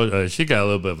 Fangirl, she got a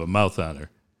little bit of a mouth on her.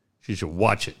 She should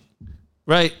watch it,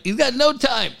 right? He's got no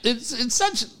time. There's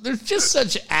just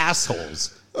such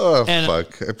assholes. Oh,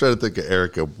 fuck. I'm trying to think of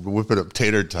Erica whipping up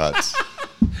tater tots.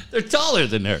 They're taller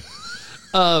than her.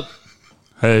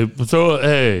 Hey,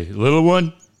 little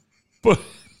one. Why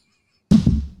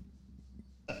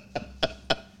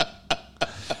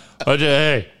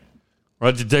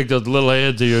don't you take those little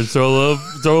hands of yours, throw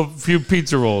a few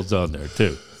pizza rolls on there,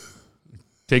 too.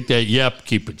 Take that yap,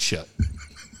 keep it shut.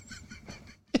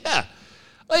 Yeah.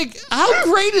 Like, how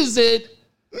great is it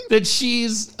that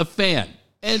she's a fan?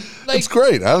 And like, it's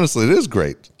great. Honestly, it is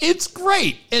great. It's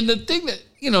great. And the thing that,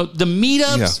 the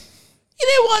meetups, you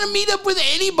didn't want to meet up with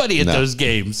anybody at those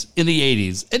games in the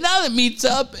 80s. And now that meets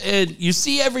up and you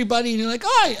see everybody and you're like,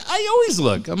 oh, I always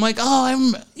look. I'm like,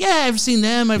 I've seen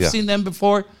them. I've seen them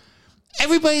before.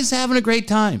 Everybody's having a great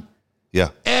time. Yeah.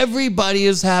 Everybody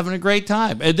is having a great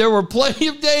time. And there were plenty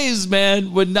of days,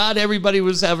 man, when not everybody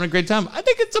was having a great time. I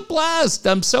think it's a blast.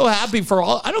 I'm so happy for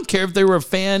all. I don't care if they were a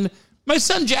fan. My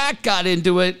son Jack got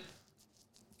into it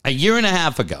a year and a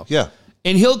half ago. Yeah.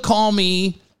 And he'll call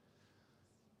me.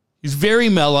 He's very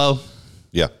mellow.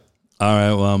 Yeah. All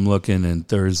right, well, I'm looking, and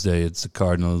Thursday it's the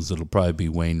Cardinals. It'll probably be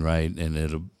Wainwright, and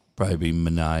it'll probably be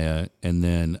Manaea. And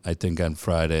then I think on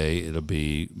Friday it'll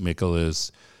be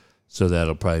Mikolas, so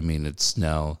that'll probably mean it's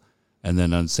Snell. And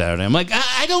then on Saturday, I'm like,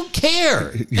 I don't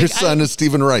care. Your son is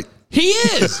Stephen Wright. He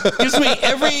is. Gives me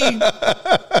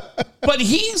but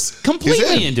he's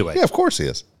completely into it. Yeah, of course he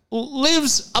is.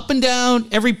 Lives up and down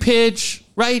every pitch,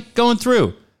 right? Going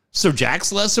through. So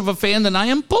Jack's less of a fan than I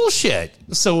am? Bullshit.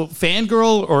 So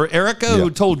Fangirl or Erica, who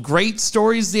told great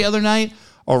stories the other night,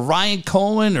 or Ryan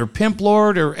Cohen or Pimp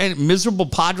Lord or any miserable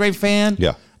Padre fan.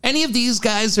 Yeah. Any of these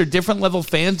guys are different level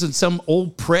fans than some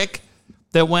old prick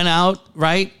that went out,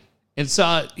 right? And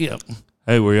saw,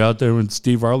 hey, were you out there when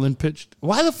Steve Arlen pitched?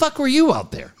 Why the fuck were you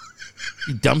out there?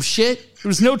 You dumb shit. There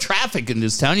was no traffic in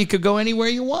this town. You could go anywhere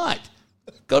you want.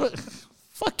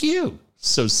 Fuck you.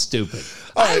 So stupid.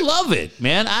 I love it,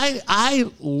 man. I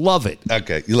love it.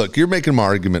 Okay. Look, you're making my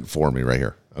argument for me right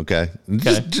here. Okay.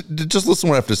 Just listen to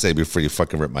what I have to say before you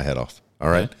fucking rip my head off. All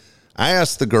right. Okay. I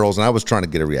asked the girls, and I was trying to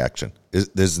get a reaction. Is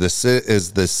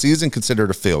the season considered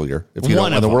a failure if you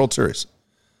don't win the World Series?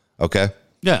 Okay.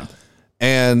 Yeah.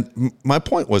 And my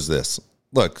point was this.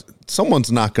 Look,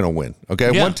 someone's not going to win.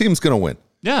 Okay. Yeah. One team's going to win.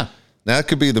 Yeah. Now, it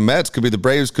could be the Mets, could be the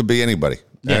Braves, could be anybody.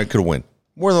 Yeah. It could win.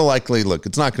 More than likely, look,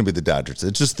 it's not going to be the Dodgers.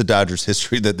 It's just the Dodgers'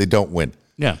 history that they don't win.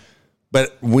 Yeah.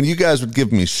 But when you guys would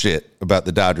give me shit about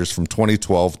the Dodgers from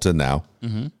 2012 to now,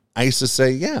 I used to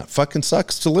say, yeah, it fucking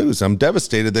sucks to lose. I'm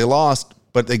devastated they lost,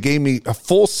 but they gave me a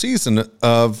full season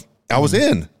of I was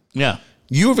in. Yeah.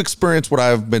 You have experienced what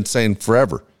I've been saying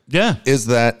forever. Yeah. Is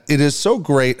that it is so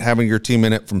great having your team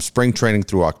in it from spring training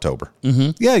through October.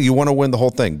 Yeah, you want to win the whole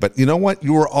thing. But you know what?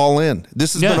 You were all in.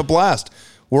 This has been a blast.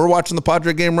 We're watching the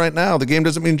Padre game right now. The game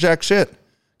doesn't mean jack shit.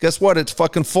 Guess what? It's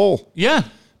fucking full. Yeah.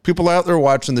 People out there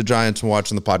watching the Giants and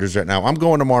watching the Padres right now. I'm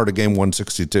going tomorrow to game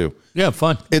 162. Yeah,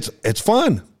 fun. It's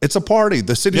fun. It's a party.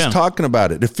 The city's talking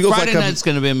about it. It feels Friday like night's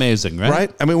going to be amazing, right?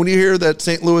 Right? I mean, when you hear that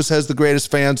St. Louis has the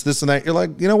greatest fans, this and that, you're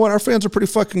like, you know what? Our fans are pretty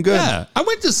fucking good. Yeah. I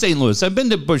went to St. Louis. I've been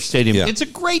to Busch Stadium. Yeah. It's a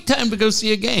great time to go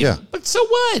see a game. Yeah. But so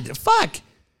what? Fuck.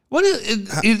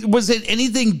 Was it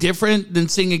anything different than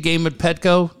seeing a game at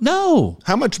Petco? No.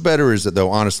 How much better is it, though,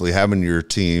 honestly, having your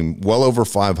team well over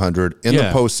 500 in the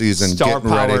postseason, Star getting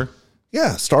power. ready?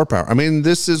 Yeah, star power. I mean,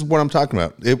 this is what I'm talking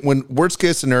about. When worst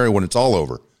case scenario, when it's all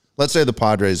over, let's say the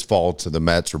Padres fall to the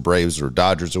Mets or Braves or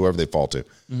Dodgers, whoever they fall to,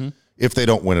 if they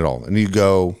don't win it all, and you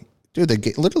go, Dude,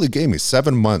 they literally gave me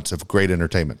 7 months of great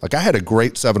entertainment. Like, I had a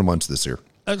great 7 months this year.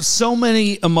 So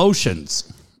many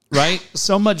emotions, right?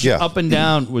 So much up and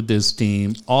down with this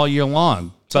team all year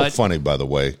long. So funny, by the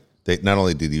way. They not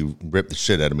only did you rip the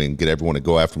shit out of me and get everyone to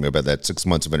go after me about that 6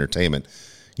 months of entertainment,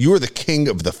 you are the king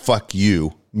of the fuck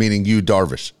you, meaning you,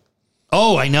 Darvish.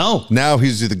 Oh, I know. Now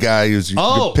he's the guy who's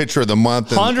your pitcher of the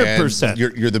month. And, 100%. And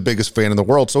you're the biggest fan in the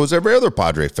world. So is every other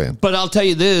Padre fan. But I'll tell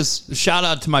you this, shout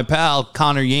out to my pal,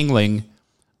 Connor Yingling.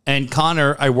 And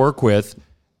Connor, I work with,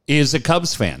 is a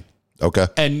Cubs fan. Okay.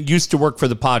 And used to work for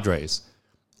the Padres.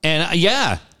 And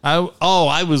I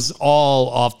was all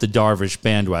off the Darvish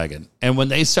bandwagon. And when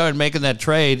they started making that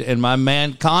trade, and my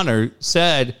man Connor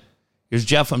said, "Here's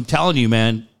Jeff, I'm telling you,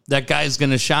 man, that guy's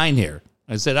going to shine here."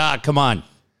 I said, come on.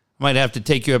 I might have to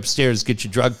take you upstairs, get you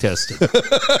drug tested.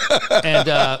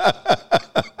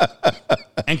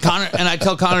 and Connor, and I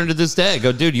tell Connor to this day, I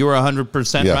go, dude, you were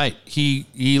 100% right.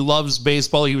 He loves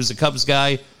baseball. He was a Cubs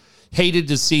guy. Hated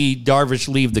to see Darvish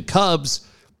leave the Cubs,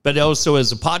 but also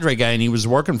as a Padre guy, and he was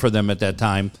working for them at that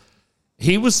time,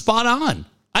 he was spot on.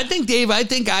 I think, Dave, I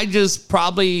just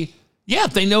probably,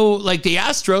 if they know, like the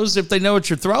Astros, if they know what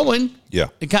you're throwing,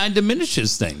 it kind of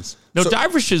diminishes things. No,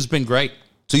 Darvish has been great.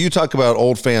 So you talk about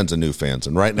old fans and new fans,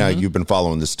 and right now you've been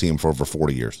following this team for over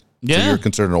 40 years. Yeah. So you're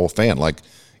considered an old fan. Like,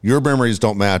 your memories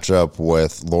don't match up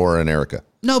with Laura and Erica.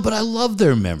 No, but I love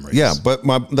their memories. Yeah, but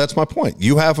that's my point.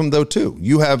 You have them, though, too.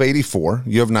 You have 84.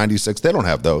 You have 96. They don't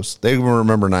have those. They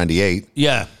remember 98.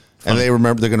 Yeah. And they're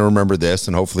going to remember this,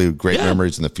 and hopefully great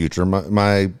memories in the future.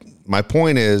 My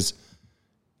point is,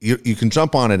 you can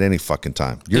jump on at any fucking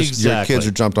time. Your kids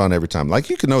are jumped on every time.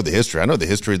 Like, you can know the history. I know the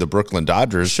history of the Brooklyn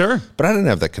Dodgers. Sure. But I didn't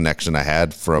have that connection I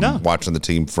had from watching the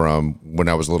team from when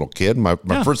I was a little kid. My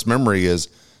first memory is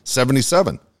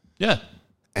 77. Yeah.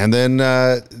 And then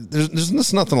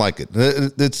there's nothing like it.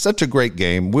 It's such a great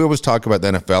game. We always talk about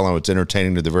the NFL and it's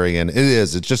entertaining to the very end. It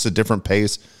is. It's just a different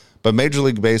pace. But Major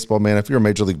League Baseball, man, if you're a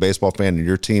Major League Baseball fan and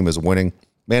your team is winning,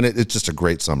 man, it's just a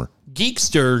great summer.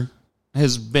 Geekster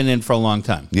has been in for a long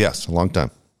time. Yes, a long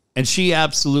time. And she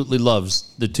absolutely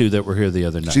loves the two that were here the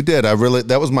other night. She did.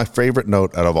 That was my favorite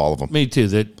note out of all of them. Me too.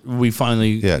 That we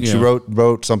finally. Yeah, she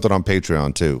wrote something on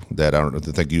Patreon too. That I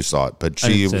think you saw it, but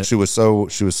she was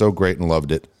so great and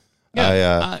loved it.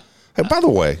 Yeah. Hey, by the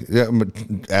way, I'm gonna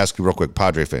ask you real quick,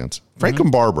 Padre fans, Frank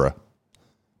and Barbara,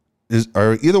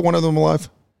 are either one of them alive?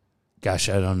 Gosh,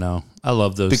 I don't know. I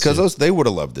love those because they would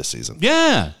have loved this season.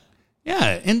 Yeah,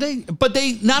 and they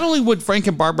not only would Frank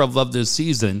and Barbara have loved this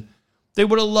season. They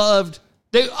would have loved,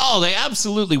 they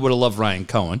absolutely would have loved Ryan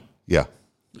Cohen. Yeah.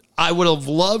 I would have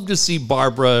loved to see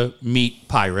Barbara meet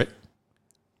Pirate.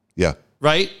 Yeah.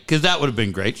 Right? Because that would have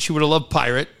been great. She would have loved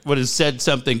Pirate, would have said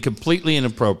something completely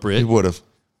inappropriate. He would have.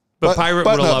 But Pirate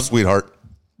would have loved, sweetheart.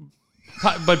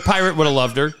 But Pirate would have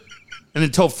loved her. And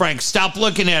then told Frank, stop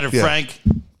looking at her, Frank.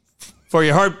 Before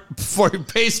your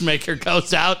pacemaker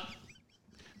goes out.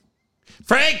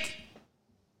 Frank!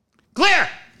 Clear!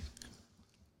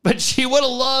 But she would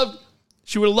have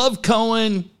loved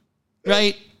Cohen,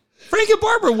 right? Frank and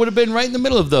Barbara would have been right in the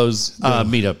middle of those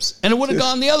meetups. And it would have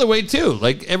gone the other way too.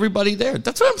 Like everybody there.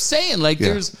 That's what I'm saying. Like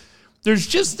there's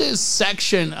just this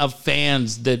section of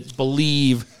fans that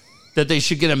believe that they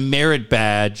should get a merit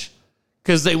badge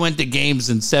because they went to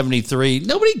games in 73.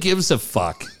 Nobody gives a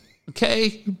fuck.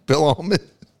 Okay? Bill Ullman.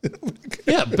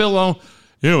 Yeah, Bill Ullman.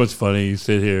 You know what's funny? You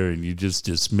sit here and you just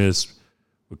dismiss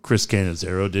what Chris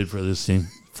Cannizzaro did for this team.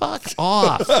 Fuck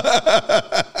off.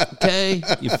 Okay?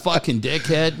 You fucking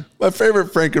dickhead. My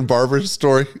favorite Frank and Barbara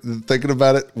story, thinking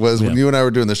about it, was when you and I were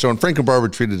doing the show, and Frank and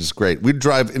Barbara treated us great. We'd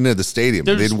drive into the stadium.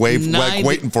 They'd wave, like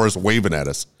waiting for us, waving at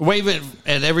us. Waving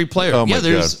at every player. Oh, my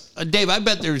God. Dave, I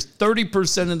bet there's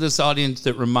 30% of this audience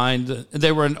that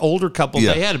they were an older couple.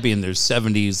 Yeah. They had to be in their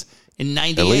 70s in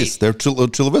 98. At least. They're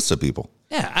Chula Vista people.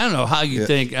 Yeah, I don't know how you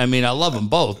think. I mean, I love them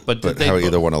both. But how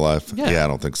either one alive? Yeah, I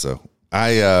don't think so.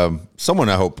 Someone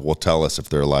I hope will tell us if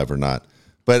they're alive or not.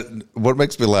 But what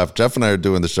makes me laugh, Jeff and I are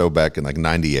doing the show back in like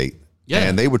 98. Yeah.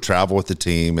 And they would travel with the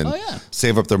team and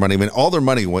save up their money. I mean, all their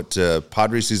money went to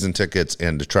Padre season tickets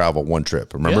and to travel one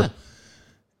trip, remember? Yeah.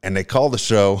 And they call the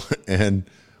show, and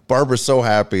Barbara's so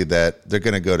happy that they're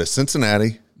going to go to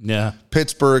Cincinnati,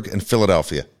 Pittsburgh, and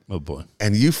Philadelphia. Oh, boy.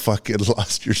 And you fucking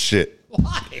lost your shit.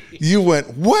 Why? You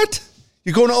went, what?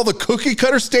 You going to all the cookie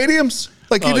cutter stadiums?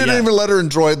 Like, you didn't even let her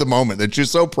enjoy the moment that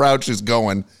she's so proud she's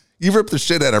going. You ripped the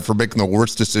shit at her for making the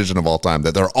worst decision of all time,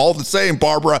 that they're all the same,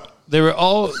 Barbara. They were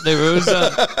always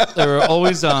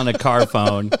on a car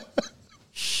phone.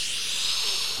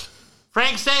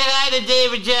 Frank, say hi to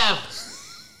Dave and Jeff.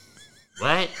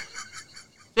 What?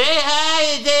 Say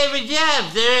hi to Dave David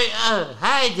Jeff.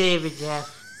 Hi, David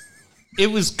Jeff. It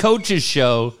was Coach's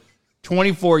show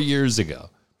 24 years ago.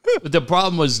 But the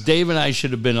problem was Dave and I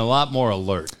should have been a lot more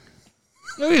alert.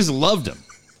 I just loved him.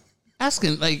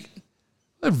 Asking, like,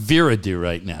 what Vera do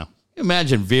right now?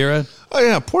 Imagine Vera. Oh,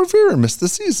 yeah. Poor Vera missed the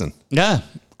season. Yeah.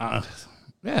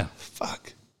 Yeah.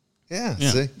 Fuck. Yeah.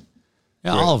 Yeah. See?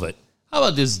 Yeah, all of it. How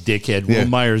about this dickhead, Will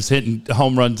Myers, hitting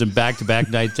home runs in back-to-back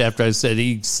nights after I said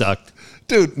he sucked?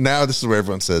 Dude, now this is where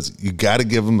everyone says you got to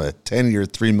give him a 10-year,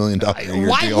 $3 million a year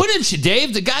Why deal. wouldn't you,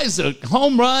 Dave? The guy's a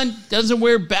home run, doesn't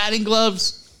wear batting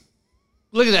gloves.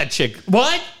 Look at that chick.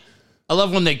 What? I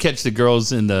love when they catch the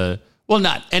girls in the, well,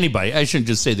 not anybody. I shouldn't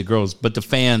just say the girls, but the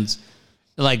fans,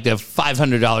 like the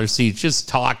 $500 seats, just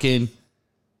talking,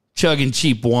 chugging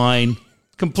cheap wine,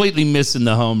 completely missing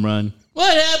the home run.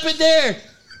 What happened there?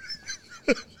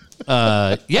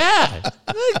 Yeah.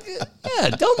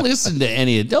 Don't listen to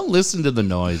any of it. Don't listen to the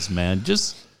noise, man.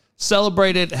 Just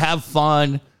celebrate it, have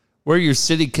fun, wear your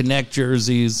City Connect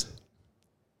jerseys.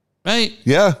 Right?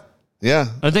 Yeah. Yeah.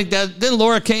 I think that, didn't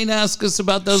Laura Kane ask us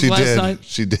about those last night?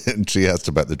 She did. She asked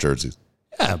about the jerseys.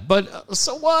 Yeah, but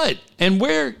so what? And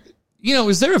where,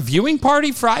 is there a viewing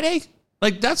party Friday?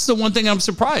 Like, that's the one thing I'm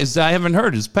surprised I haven't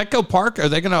heard. Is Petco Park, are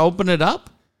they going to open it up?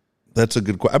 That's a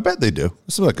good question. I bet they do.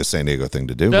 This is like a San Diego thing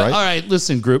to do, No, right? all right,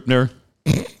 listen, Groupner.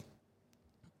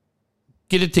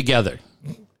 Get it together.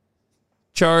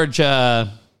 Charge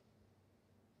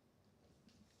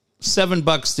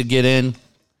 $7 to get in.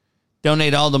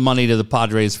 Donate all the money to the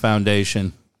Padres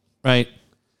Foundation, right?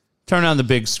 Turn on the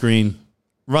big screen.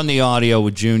 Run the audio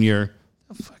with Junior.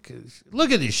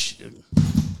 Look at this shit.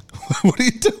 What are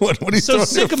you doing? What are you So throwing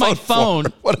sick your of my phone.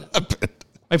 for? What happened?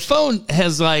 My phone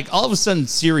has all of a sudden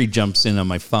Siri jumps in on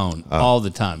my phone all the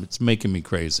time. It's making me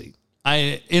crazy.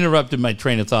 I interrupted my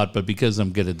train of thought, but because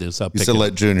I'm good at this, I'll You pick said it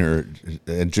let Junior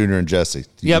and Jesse.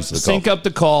 Yep, use the sync call. up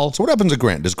the call. So what happens to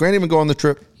Grant? Does Grant even go on the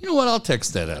trip? You know what? I'll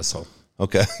text that asshole.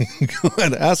 Okay. Go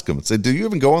ahead and ask him. Say, do you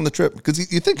even go on the trip?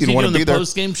 Because you think Is you'd he want to doing be the there.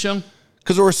 post-game show?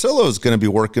 Because Orsillo is going to be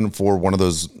working for one of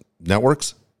those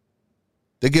networks.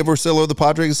 They give Orsillo the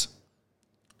Padres?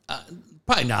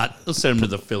 Probably not. They'll send him to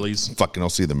the Phillies. Fucking I'll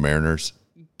see the Mariners.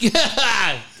 Get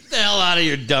the hell out of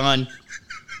here, Don.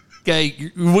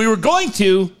 Okay, we were going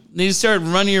to. Then you started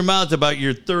running your mouth about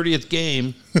your 30th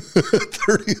game.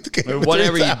 30th game. Or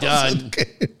whatever you 3,000 done.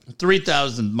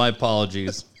 3,000, my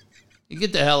apologies. You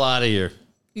get the hell out of here.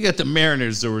 You got the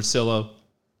Mariners, Ursillo.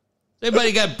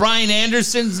 Anybody got Brian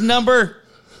Anderson's number?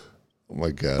 Oh,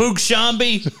 my God. Boog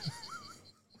Shambi?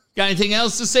 Got anything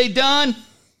else to say, Don?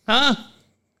 Huh?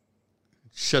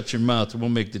 Shut your mouth. We'll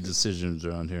make the decisions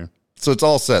around here. So it's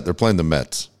all set. They're playing the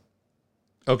Mets.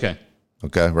 Okay.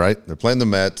 Okay, right? They're playing the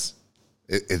Mets.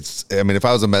 If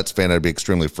I was a Mets fan, I'd be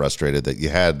extremely frustrated that you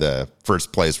had the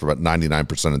first place for about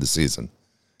 99% of the season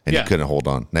and you couldn't hold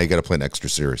on. Now you got to play an extra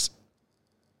series.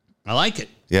 I like it.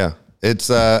 Yeah. It's,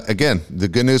 again, the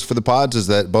good news for the Pods is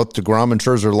that both DeGrom and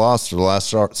Scherzer lost for the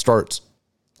last starts.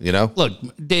 You know? Look,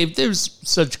 Dave, there's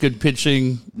such good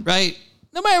pitching, right?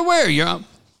 No matter where you're on.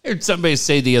 I heard somebody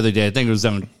say the other day, I think it was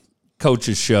on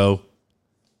Coach's show,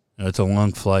 it's a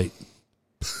long flight.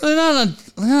 They're not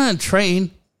on a train.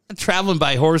 They're traveling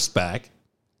by horseback.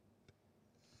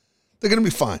 They're going to be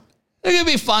fine. They're going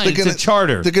to be fine. It's a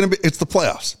charter. They're going to be. It's the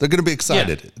playoffs. They're going to be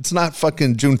excited. Yeah. It's not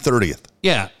fucking June 30th.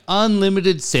 Yeah,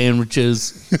 unlimited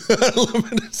sandwiches.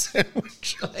 Unlimited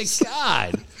sandwich. My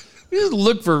God. We just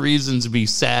look for reasons to be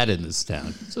sad in this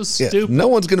town. So Yeah, stupid. no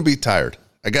one's going to be tired.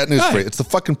 I got news for Right. you. It's the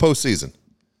fucking postseason.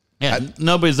 Yeah,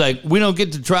 nobody's like, we don't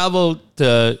get to travel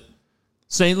to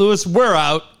St. Louis. We're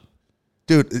out.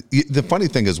 Dude, the funny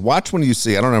thing is, watch when you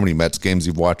see, I don't know how many Mets games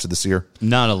you've watched this year.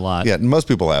 Not a lot. Yeah, most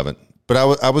people haven't. But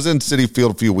I was in Citi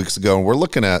Field a few weeks ago, and we're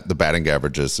looking at the batting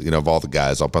averages, of all the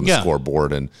guys up on the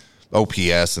scoreboard and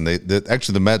OPS, and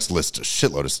actually the Mets list a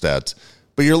shitload of stats.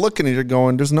 But you're looking and you're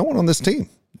going, there's no one on this team.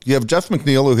 You have Jeff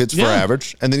McNeil who hits for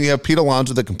average, and then you have Pete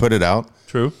Alonso that can put it out.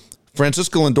 True.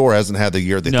 Francisco Lindor hasn't had the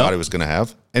year they thought he was going to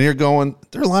have. And you're going,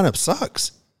 their lineup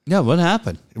sucks. Yeah, what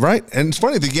happened? Right? And it's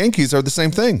funny, the Yankees are the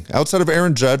same thing. Outside of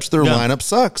Aaron Judge, their lineup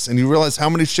sucks. And you realize how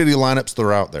many shitty lineups there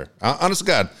are out there. Honest to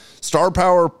God, star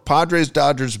power, Padres,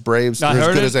 Dodgers, Braves, they're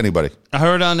as good as anybody. I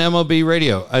heard on MLB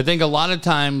radio. I think a lot of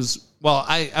times, well,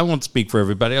 I won't speak for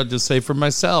everybody. I'll just say for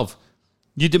myself.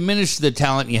 You diminish the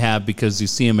talent you have because you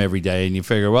see them every day and you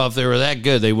figure, well, if they were that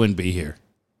good, they wouldn't be here.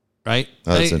 Right?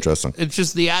 Oh, that's interesting. It's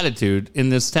just the attitude in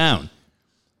this town.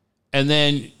 And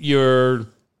then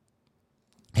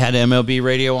had MLB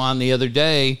radio on the other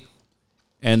day,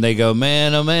 and they go,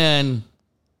 man, oh man,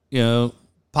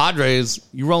 Padres,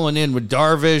 you're rolling in with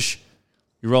Darvish,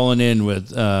 you're rolling in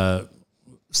with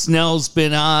Snell's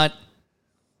been hot.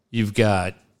 You've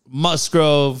got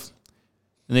Musgrove.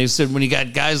 And they said when you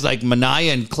got guys like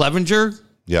Manaea and Clevenger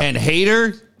and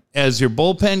Hader as your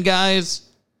bullpen guys,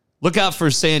 look out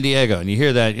for San Diego. And you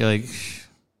hear that, you're like,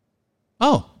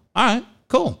 oh, all right,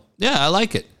 cool. Yeah, I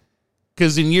like it.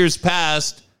 Because in years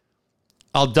past,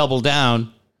 I'll double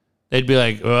down. They'd be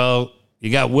like, well,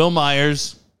 you got Will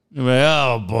Myers. You're like,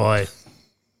 oh, boy.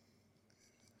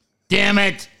 Damn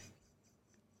it.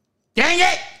 Dang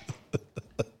it.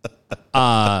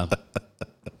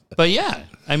 But yeah,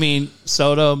 I mean,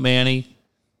 Soto, Manny,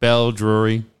 Bell,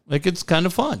 Drury, like it's kind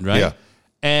of fun, right? Yeah.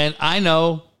 And I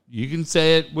know you can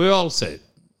say it. We all say it.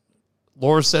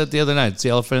 Laura said it the other night. It's the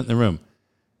elephant in the room.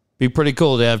 Be pretty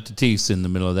cool to have Tatis in the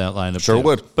middle of that lineup. Sure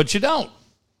would. But you don't.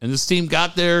 And this team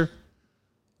got there,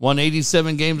 won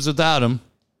 87 games without him.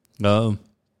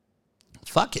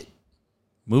 Fuck it.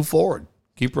 Move forward.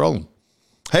 Keep rolling.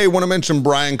 Hey, want to mention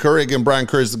Brian Curry. Again, Brian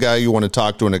Curry is the guy you want to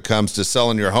talk to when it comes to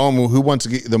selling your home. Who wants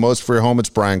to get you the most for your home? It's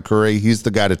Brian Curry. He's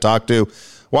the guy to talk to.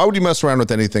 Why would you mess around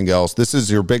with anything else? This is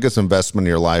your biggest investment in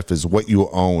your life is what you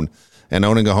own. And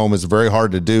owning a home is very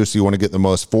hard to do, so you want to get the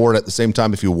most for it. At the same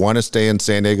time, if you want to stay in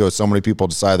San Diego, so many people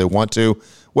decide they want to,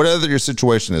 whatever your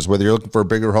situation is, whether you're looking for a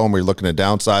bigger home or you're looking to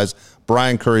downsize,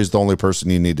 Brian Curry is the only person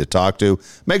you need to talk to.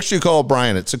 Make sure you call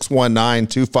Brian at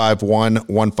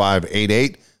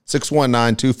 619-251-1588.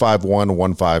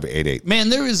 619-251-1588. Man,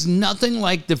 there is nothing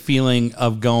like the feeling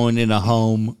of going in a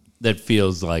home that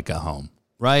feels like a home,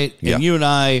 right? Yeah. And you and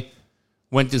I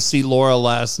went to see Laura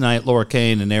last night, Laura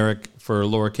Kane and Eric for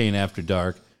Laura Kane After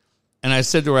Dark. And I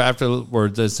said to her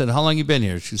afterwards, I said, how long you been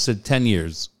here? She said, 10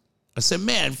 years. I said,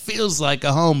 man, it feels like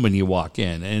a home when you walk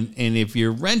in. And if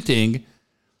you're renting,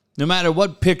 no matter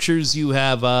what pictures you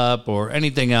have up or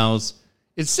anything else,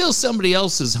 it's still somebody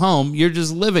else's home. You're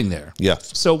just living there.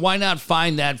 Yes. So why not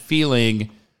find that feeling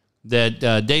that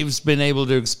Dave's been able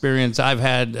to experience, I've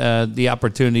had the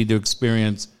opportunity to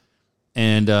experience,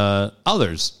 and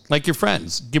others, like your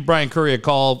friends. Give Brian Curry a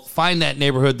call. Find that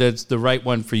neighborhood that's the right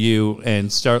one for you and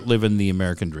start living the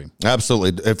American dream.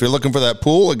 Absolutely. If you're looking for that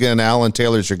pool, again, Alan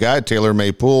Taylor's your guy. Taylor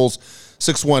Made Pools,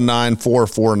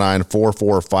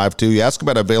 619-449-4452. You ask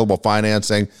about available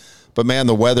financing. But, man,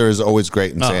 the weather is always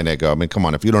great in San Diego. I mean, come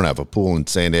on. If you don't have a pool in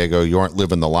San Diego, you aren't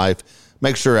living the life.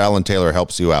 Make sure Alan Taylor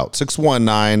helps you out.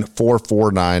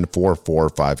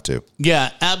 619-449-4452. Yeah,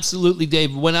 absolutely,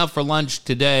 Dave. Went out for lunch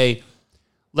today,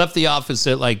 left the office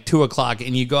at like 2 o'clock,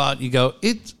 and you go out and you go,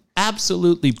 it's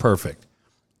absolutely perfect.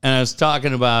 And I was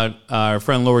talking about our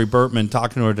friend Lori Burtman,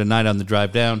 talking to her tonight on the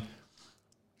drive down.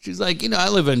 She's like, I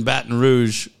live in Baton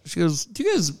Rouge. She goes,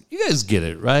 you guys get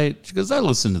it, right? She goes, I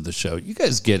listen to the show. You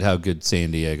guys get how good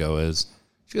San Diego is.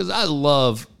 She goes, I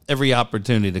love every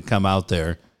opportunity to come out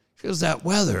there. She goes, that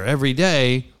weather every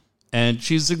day. And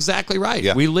she's exactly right.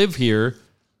 Yeah. We live here.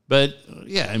 But,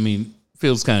 yeah, I mean,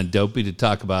 feels kind of dopey to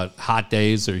talk about hot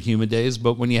days or humid days.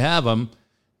 But when you have them,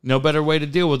 no better way to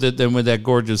deal with it than with that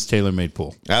gorgeous tailor-made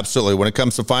pool. Absolutely. When it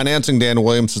comes to financing, Dan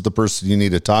Williams is the person you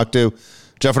need to talk to.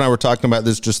 Jeff and I were talking about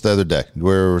this just the other day. We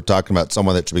were talking about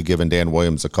someone that should be giving Dan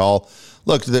Williams a call.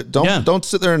 Look, don't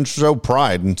sit there and show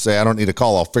pride and say, I don't need a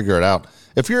call, I'll figure it out.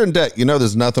 If you're in debt,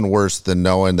 there's nothing worse than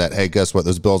knowing that, hey, guess what?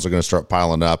 Those bills are going to start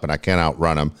piling up and I can't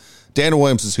outrun them. Dan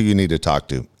Williams is who you need to talk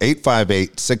to.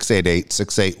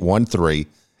 858-688-6813.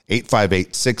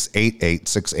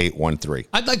 858-688-6813.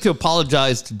 I'd like to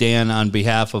apologize to Dan on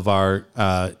behalf of our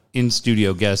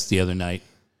in-studio guest the other night,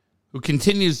 who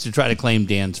continues to try to claim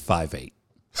Dan's 5'8".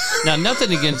 Now,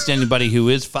 nothing against anybody who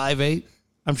is 5'8".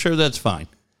 I'm sure that's fine.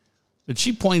 But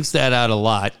she points that out a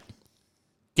lot.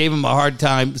 Gave him a hard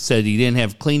time, said he didn't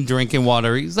have clean drinking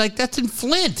water. He's like, that's in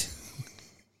Flint.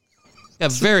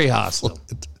 Got very hostile.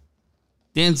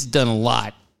 Dan's done a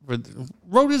lot.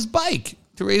 Rode his bike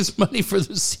to raise money for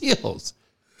the SEALs.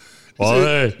 Well,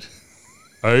 hey,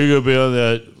 are you going to be on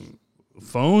that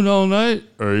phone all night?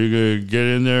 Or are you going to get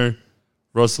in there,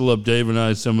 rustle up Dave and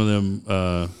I some of them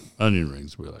onion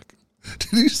rings we like?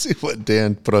 Did you see what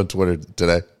Dan put on Twitter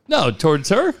today? No, towards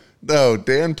her? No,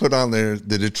 Dan put on there,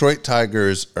 the Detroit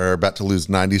Tigers are about to lose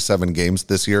 97 games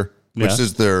this year, which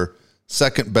is their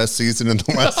second best season in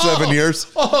the last 7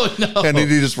 years. Oh, no. And he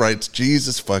just writes,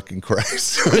 Jesus fucking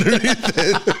Christ. Underneath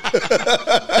it.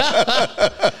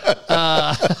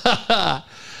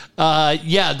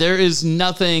 Yeah, there is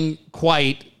nothing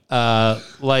quite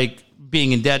like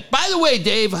being in debt. By the way,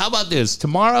 Dave, how about this?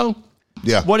 Tomorrow,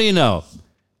 what do you know?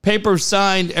 Paper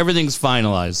signed, everything's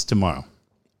finalized tomorrow.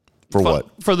 For what?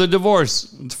 For the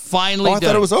divorce. It's finally done. I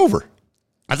thought it was over.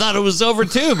 I thought it was over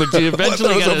too, but you eventually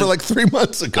got it was over like 3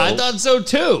 months ago. I thought so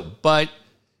too, but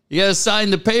you got to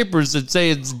sign the papers that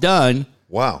say it's done.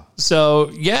 Wow. So,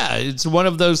 yeah, it's one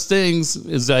of those things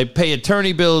is I pay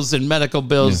attorney bills and medical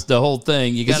bills, the whole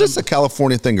thing. You Is got this a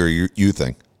California thing or you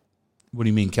thing? What do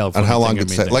you mean California? And how long thing or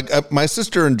it's me thing? like? My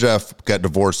sister and Jeff got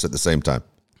divorced at the same time.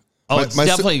 Oh, it's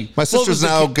definitely. My sister's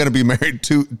now going to be married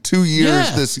two years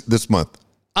Yeah. this month.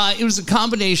 It was a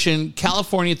combination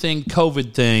California thing,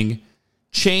 COVID thing,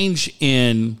 change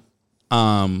in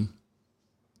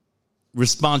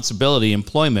responsibility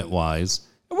employment wise.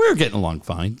 We were getting along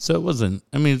fine, so it wasn't.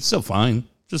 I mean, it's still fine.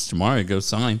 Just tomorrow, I go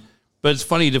sign. But it's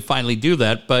funny to finally do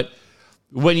that. But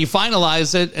when you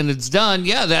finalize it and it's done,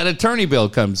 yeah, that attorney bill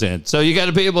comes in. So you got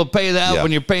to be able to pay that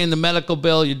when you're paying the medical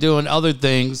bill. You're doing other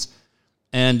things,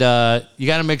 and you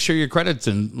got to make sure your credit's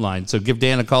in line. So give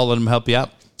Dan a call, let him help you out.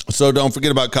 So don't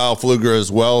forget about Kyle Pfluger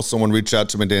as well. Someone reached out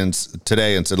to me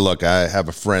today and said, look, I have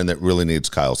a friend that really needs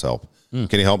Kyle's help.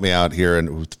 Can you help me out here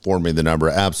and forward me the number?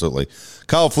 Absolutely.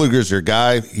 Kyle Pfluger is your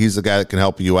guy. He's the guy that can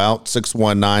help you out.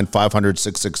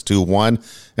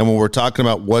 619-500-6621. And when we're talking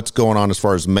about what's going on as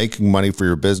far as making money for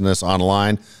your business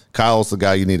online, Kyle's the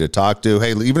guy you need to talk to.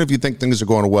 Hey, even if you think things are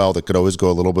going well, that could always go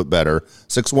a little bit better.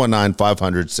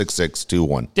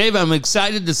 619-500-6621. Dave, I'm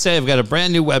excited to say I've got a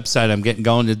brand new website I'm getting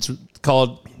going. It's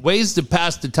called Ways to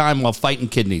Pass the Time While Fighting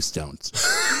Kidney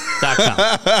Stones.com.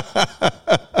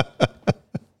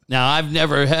 Now, I've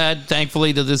never had,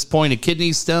 thankfully, to this point, a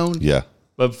kidney stone. Yeah.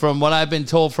 But from what I've been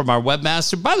told from our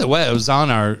webmaster, by the way, I was on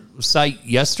our site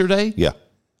yesterday. Yeah.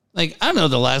 Like, I don't know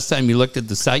the last time you looked at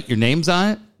the site, your name's on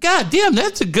it. God damn,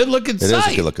 that's a good-looking site. It is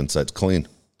a good-looking site. It's clean.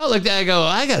 I looked at it, I go,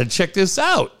 I got to check this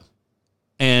out.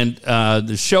 And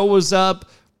the show was up.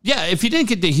 Yeah, if you didn't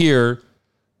get to hear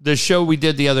the show we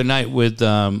did the other night with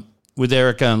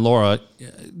Erica and Laura,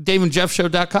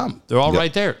 DaveandJeffShow.com. They're all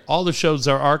right there. All the shows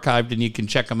are archived, and you can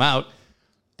check them out.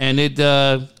 And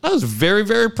I was very,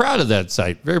 very proud of that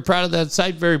site. Very proud of that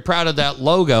site. Very proud of that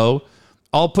logo,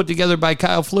 all put together by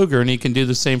Kyle Pfluger, and he can do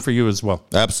the same for you as well.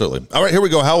 Absolutely. All right, here we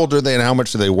go. How old are they and how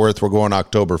much are they worth? We're going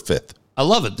October 5th. I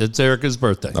love it. It's Erica's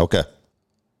birthday. Okay.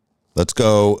 Let's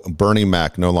go Bernie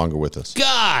Mac, no longer with us.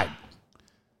 God!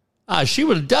 She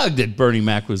would have dug that Bernie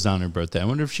Mac was on her birthday. I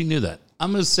wonder if she knew that.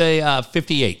 I'm going to say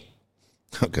 58.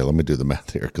 Okay, let me do the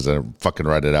math here because I didn't fucking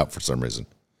write it out for some reason.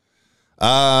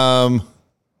 Well,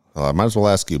 I might as well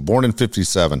ask you. Born in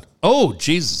 57. Oh,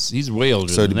 Jesus. He's way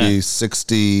older So than to that. be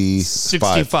 65.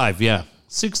 65, yeah.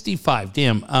 65.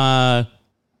 Damn.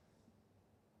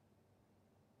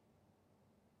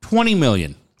 20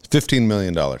 million. $15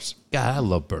 million. God, I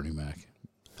love Bernie Mac.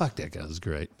 Fuck, that guy was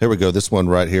great. Here we go. This one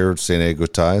right here, San Diego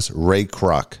ties. Ray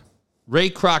Kroc. Ray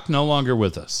Kroc no longer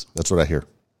with us. That's what I hear.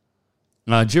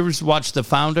 Did you ever watch The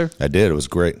Founder? I did. It was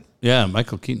great. Yeah,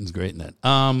 Michael Keaton's great in that.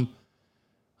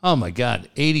 Oh my God,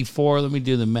 84. Let me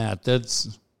do the math.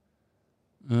 That's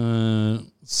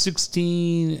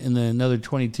 16, and then another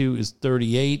 22 is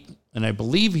 38. And I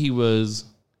believe he was.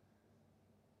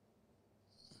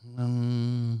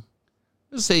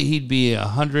 Let's say he'd be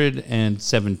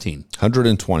 117.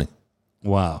 120.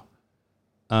 Wow.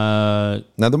 Now,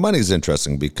 the money's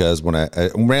interesting because when I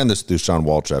ran this through Sean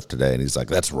Walchef today, and he's like,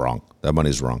 that's wrong. That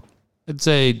money's wrong. I'd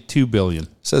say $2 billion. It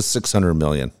says $600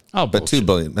 million. Oh, but bullshit. $2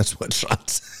 billion. That's what Sean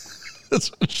said. That's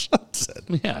what Sean said.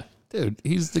 Yeah, dude,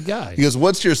 he's the guy. He goes,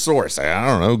 what's your source? I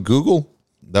don't know. Google.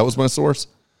 That was my source.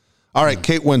 All right,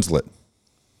 Kate Winslet.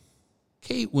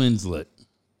 Kate Winslet.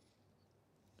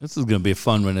 This is going to be a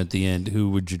fun one at the end. Who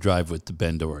would you drive with to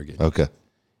Bend, Oregon? Okay.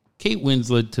 Kate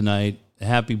Winslet tonight.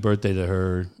 Happy birthday to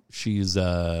her. She's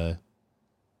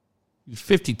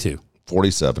 52.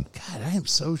 47. God, I am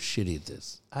so shitty at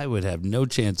this. I would have no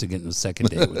chance of getting a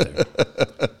second date with her.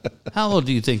 How old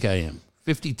do you think I am?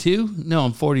 52? No,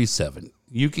 I'm 47.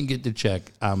 You can get the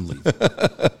check. I'm leaving.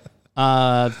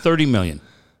 $30 million.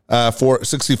 For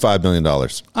 $65 million. All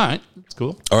right, that's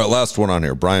cool. right, last one on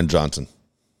here. Brian Johnson.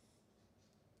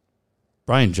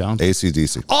 Brian Johnson.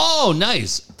 AC/DC. Oh,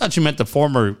 nice. I thought you meant the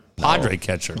former Padre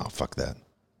catcher. Oh, fuck that.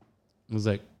 It was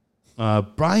like,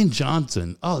 Brian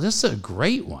Johnson. Oh, this is a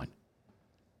great one.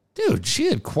 Dude, she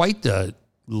had quite the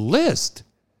list.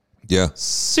 Yeah.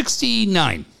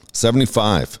 69.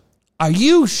 75. Are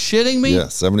you shitting me? Yeah,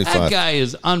 75. That guy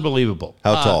is unbelievable.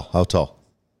 How tall? How tall?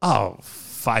 Oh,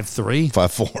 5'3".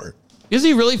 5'4". Is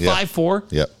he really 5'4"?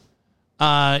 Yep.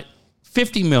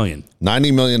 $50 million.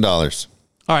 $90 million. All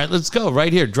right, let's go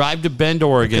right here. Drive to Bend,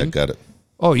 Oregon. Okay, got it.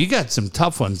 Oh, you got some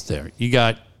tough ones there. You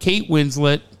got Kate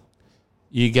Winslet.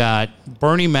 You got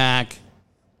Bernie Mac,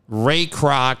 Ray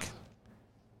Kroc,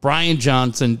 Brian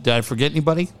Johnson. Did I forget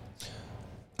anybody?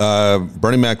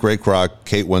 Bernie Mac, Ray Kroc,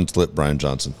 Kate Winslet, Brian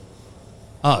Johnson.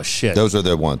 Oh, shit. Those are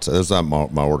the ones. Those are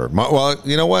not my order. Well,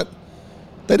 you know what?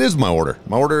 That is my order.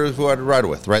 My order is who I'd ride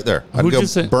with right there. I'd Who'd go you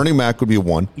say? Bernie Mac would be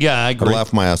 1. Yeah, I I'd agree.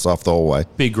 laugh my ass off the whole way.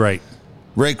 Be great.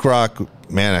 Ray Kroc,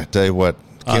 man, I tell you what,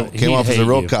 came He'd off as a hate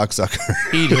real you.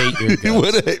 cocksucker. He'd hate your He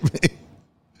guts. would hate me.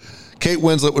 Kate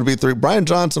Winslet would be 3. Brian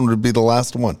Johnson would be the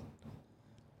last one.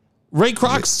 Ray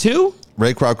Kroc's 2?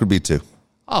 Ray Kroc would be 2.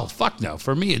 Oh, fuck no.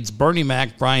 For me, it's Bernie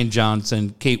Mac, Brian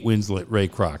Johnson, Kate Winslet, Ray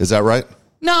Kroc. Is that right?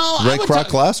 No, Ray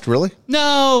Kroc last, really?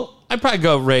 No, I'd probably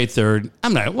go Ray third.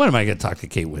 I'm not. What am I going to talk to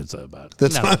Kate Winslet about?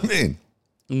 That's Nothing. what I mean.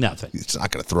 Nothing. He's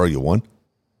not going to throw you one.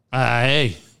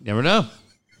 Hey, never know.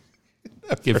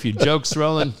 Get a few jokes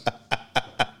rolling.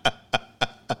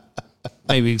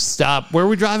 Maybe stop. Where are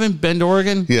we driving? Bend,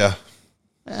 Oregon? Yeah.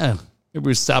 Maybe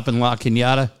we're stopping La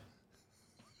Cunada.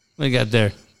 What do you got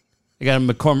there? I got a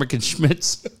McCormick and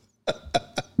Schmitz.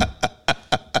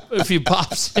 Put a few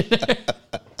pops in there.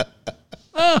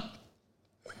 Oh.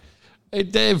 Hey,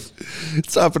 Dave.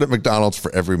 Stopping at McDonald's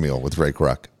for every meal with Ray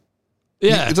Kroc.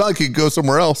 Yeah. It's not like you could go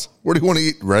somewhere else. Where do you want to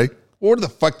eat, Ray? Where the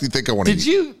fuck do you think I want to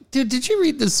eat? Did you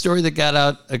read this story that got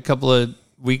out a couple of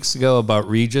weeks ago about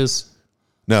Regis?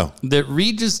 No. That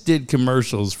Regis did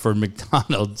commercials for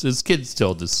McDonald's. His kids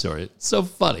told this story. It's so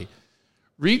funny.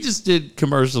 Regis did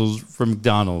commercials for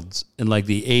McDonald's in like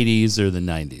the 80s or the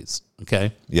 90s.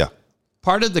 Okay. Yeah.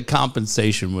 Part of the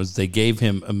compensation was they gave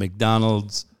him a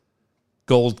McDonald's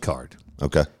gold card.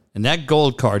 Okay. And that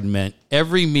gold card meant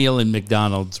every meal in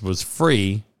McDonald's was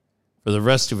free for the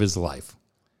rest of his life.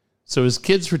 So his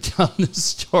kids were telling the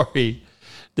story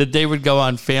that they would go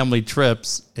on family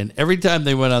trips. And every time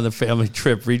they went on the family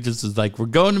trip, Regis was like, we're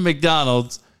going to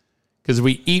McDonald's because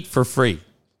we eat for free.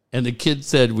 And the kid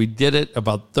said, we did it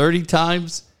about 30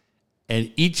 times.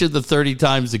 And each of the 30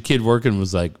 times the kid working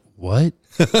was like, what?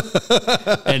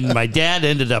 And my dad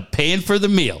ended up paying for the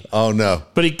meal. Oh, no.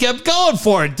 But he kept going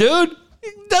for it, dude. He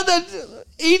did that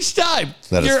each time.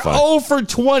 That is You're fun. 0 for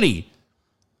 20.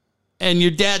 And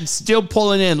your dad's still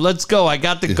pulling in. Let's go. I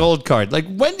got the gold card. Like,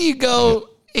 when do you go?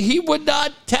 He would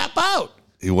not tap out.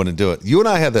 He wouldn't do it. You and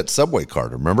I had that Subway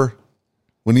card, remember?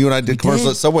 When you and I did commercials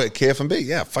did. at Subway at KFMB.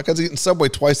 Yeah, fuck, I was eating Subway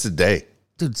twice a day.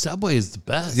 Dude, Subway is the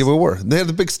best. Yeah, we were. They had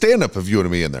the big stand-up of you and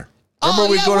me in there. Remember Oh,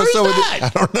 we'd yeah, go to where's Subway? that?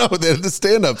 I don't know. They had the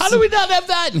stand-ups. How do we not have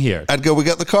that in here? I'd go, we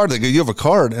got the card. They go, you have a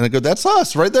card? And I go, that's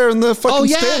us right there in the fucking Oh,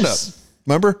 yes. stand-up.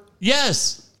 Remember?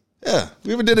 Yes. Yeah.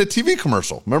 We even did a TV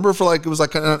commercial. Remember for like, it was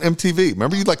like on MTV.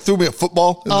 Remember you like threw me a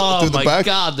football Oh, through the my back?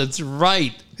 God. That's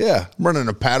right. Yeah. I'm running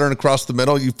a pattern across the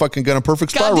middle. You fucking got a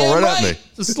perfect spiral Goddamn right at me.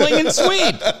 The sling and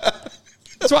sweep.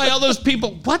 That's why all those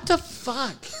people, what the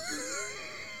fuck?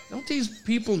 Don't these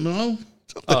people know?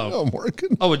 Oh,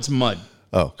 Morgan. Oh, it's Mud.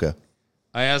 Oh, okay.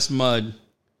 I asked Mud,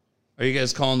 are you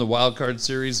guys calling the wild card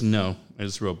series? No. I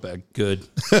just wrote back, good.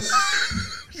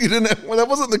 You didn't. Well, that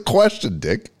wasn't the question,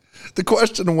 Dick. The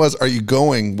question was, are you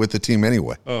going with the team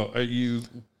anyway? Oh, are you?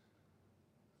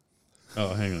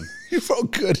 Oh, hang on. You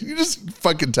felt good. You just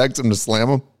fucking text him to slam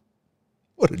him.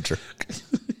 What a jerk.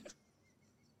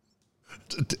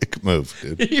 It's a dick move,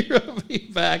 dude. He wrote me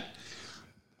back.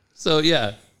 So,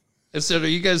 yeah. I said, are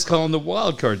you guys calling the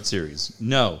wild card series?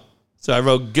 No. So I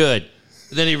wrote, good.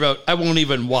 And then he wrote, I won't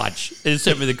even watch. And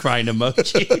sent me the crying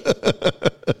emoji.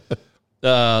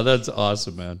 That's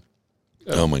awesome, man.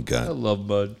 Oh my I God. love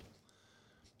Mud.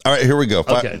 All right, here we go.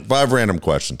 Okay. Five random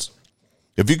questions.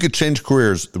 If you could change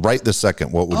careers right this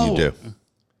second, what would you do?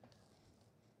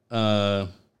 If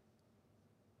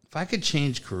I could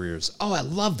change careers. Oh, I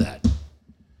love that.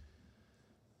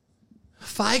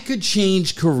 If I could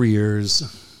change careers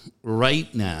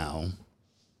right now,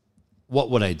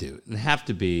 what would I do? It'd have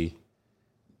to be,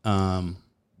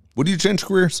 Would you change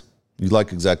careers? You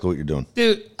like exactly what you're doing.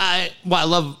 dude. I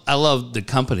love the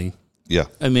company. Yeah.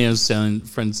 I mean, I was telling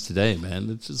friends today, man.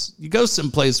 It's just you go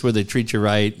someplace where they treat you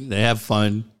right, they have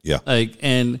fun. Yeah.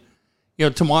 And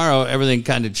tomorrow everything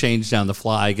kind of changed on the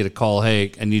fly. I get a call,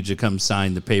 hey, I need you to come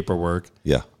sign the paperwork.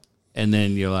 Yeah. And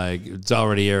then you're like, it's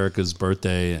already Erica's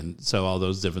birthday, and so all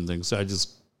those different things. So I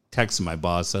just texted my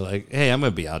boss. I'm like, hey, I'm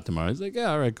gonna be out tomorrow. He's like, yeah,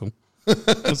 all right, cool. There you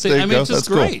it's go. just That's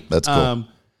cool. great. That's cool.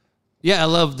 Yeah, I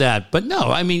love that. But no,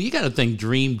 I mean, you got to think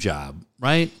dream job,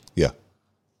 right? Yeah.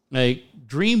 Like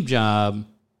dream job.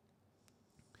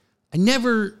 I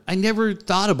never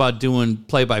thought about doing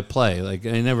play by play. Like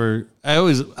I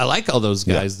like all those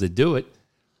guys that do it.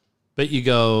 But you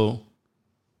go,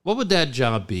 what would that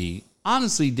job be?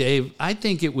 Honestly, Dave, I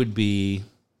think it would be,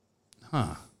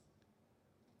 I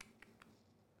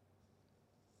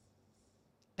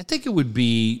think it would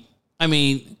be, I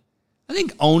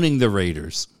think owning the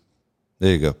Raiders.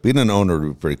 There you go. Being an owner would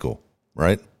be pretty cool,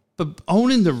 right? But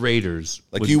owning the Raiders.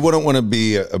 Like you wouldn't want to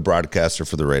be a broadcaster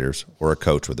for the Raiders or a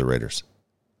coach with the Raiders.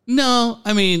 No,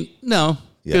 no.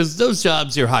 because those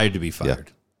jobs you're hired to be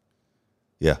fired.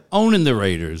 Yeah. Owning the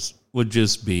Raiders would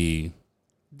just be,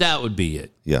 that would be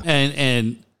it. Yeah.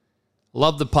 And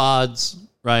love the pods,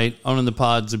 right? Owning the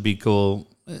pods would be cool.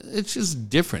 It's just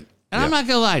different. And I'm not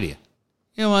going to lie to you.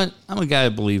 You know what? I'm a guy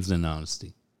that believes in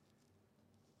honesty.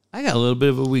 I got a little bit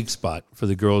of a weak spot for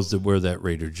the girls that wear that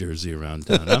Raider jersey around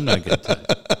town. I'm not going to tell you.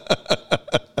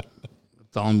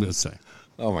 That's all I'm going to say.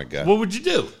 Oh, my God. What would you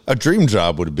do? A dream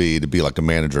job would be to be like a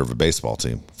manager of a baseball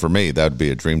team. For me, that would be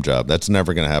a dream job. That's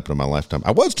never going to happen in my lifetime.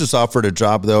 I was just offered a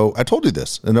job, though. I told you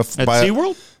this. At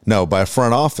SeaWorld? No, by a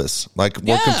front office, like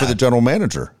working for the general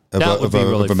manager of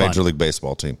a Major League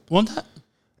Baseball team. Well,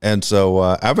 and so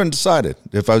I haven't decided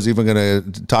if I was even going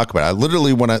to talk about it. I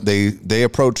literally, when they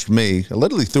approached me, I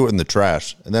literally threw it in the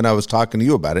trash. And then I was talking to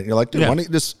you about it. And you're like, dude, why don't you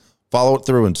just follow it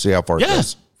through and see how far it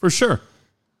goes? For sure.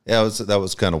 Yeah, that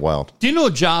was kind of wild. Do you know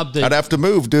a job that... I'd have to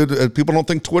move, dude. People don't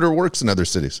think Twitter works in other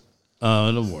cities.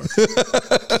 It'll work. Dude,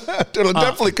 I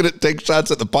definitely couldn't take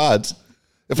shots at the pods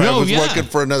if I was working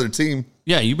for another team.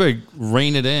 Yeah, you better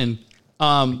rein it in.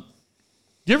 Do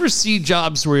you ever see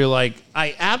jobs where you're like,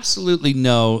 I absolutely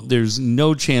know there's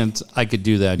no chance I could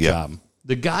do that job?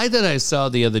 The guy that I saw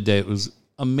the other day, it was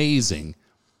amazing.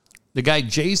 The guy,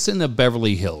 Jason of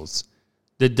Beverly Hills,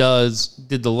 that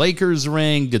did the Lakers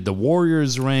ring, did the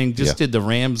Warriors ring, did the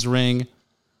Rams ring.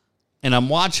 And I'm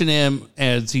watching him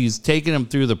as he's taking him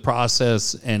through the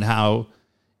process and how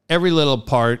every little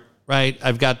part, right?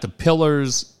 I've got the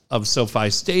pillars of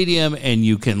SoFi Stadium and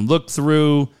you can look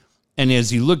through. And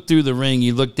as you look through the ring,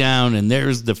 you look down and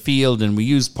there's the field. And we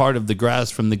used part of the grass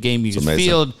from the game used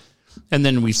field. And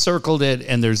then we circled it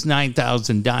and there's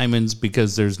 9,000 diamonds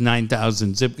because there's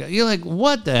 9,000 zip. You're like,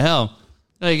 what the hell?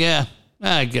 Like,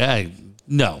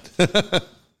 no.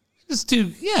 Just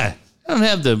too, I don't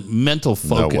have the mental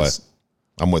focus. No way.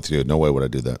 I'm with you. No way would I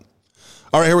do that.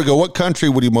 All right, here we go. What country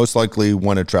would you most likely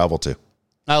want to travel to?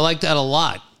 I like that a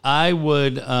lot. I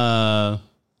would, I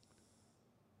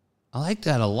like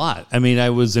that a lot. I mean,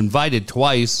 I was invited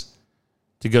twice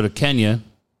to go to Kenya.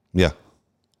 Yeah.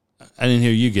 I didn't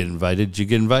hear you get invited. Did you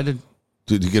get invited?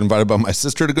 Did you get invited by my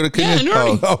sister to go to Kenya?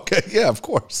 Yeah, oh, okay. Yeah, of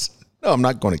course. No, I'm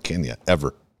not going to Kenya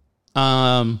ever.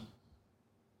 I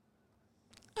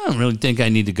don't really think I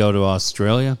need to go to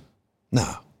Australia.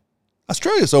 No.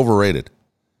 Australia's overrated.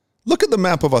 Look at the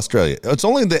map of Australia. It's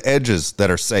only the edges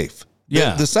that are safe.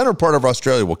 Yeah. The center part of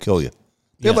Australia will kill you.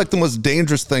 They have like the most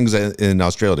dangerous things in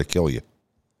Australia to kill you.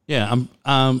 Yeah,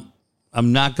 I'm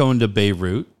not going to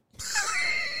Beirut.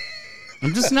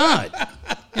 I'm just not.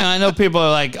 I know people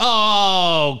are like,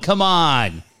 oh, come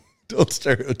on. Don't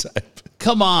stereotype.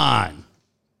 Come on.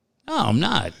 No, I'm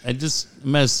not.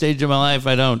 I'm at a stage of my life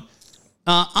I don't.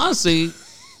 Honestly,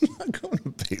 I'm not going to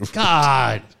Beirut.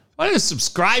 God, why don't you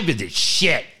subscribe to this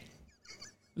shit?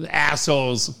 The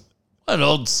assholes. What an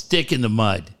old stick in the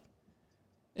mud.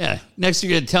 Yeah. Next,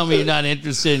 you're going to tell me you're not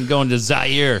interested in going to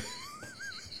Zaire.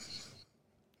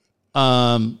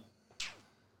 I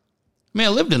mean, I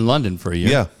lived in London for a year.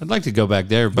 Yeah. I'd like to go back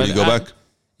there. But you go back?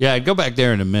 Yeah, I'd go back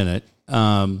there in a minute.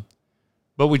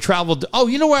 But we traveled. Oh,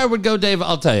 you know where I would go, Dave?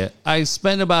 I'll tell you. I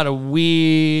spent about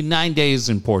 9 days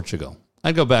in Portugal.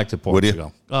 I'd go back to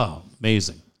Portugal. Oh,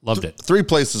 amazing. Loved it. 3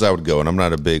 places I would go, and I'm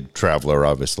not a big traveler,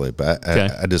 obviously, but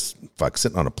I just,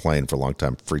 sitting on a plane for a long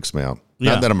time freaks me out.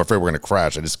 Yeah. Not that I'm afraid we're going to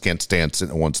crash. I just can't stand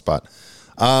sitting in one spot.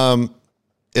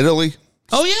 Italy.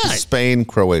 Oh, yeah. Spain,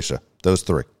 Croatia. Those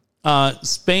 3.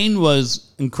 Spain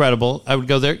was incredible. I would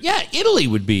go there. Yeah, Italy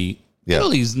would be. Yeah,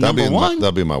 Italy's number one.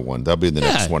 That'll be my one. That'll be the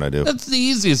next one I do. That's the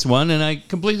easiest one, and I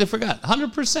completely forgot.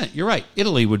 100%. You're right.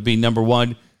 Italy would be number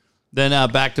one. Then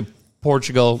back to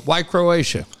Portugal. Why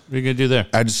Croatia? What are you going to do there?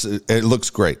 It looks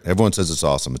great. Everyone says it's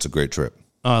awesome. It's a great trip.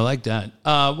 Oh, I like that.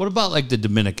 What about like the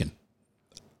Dominican?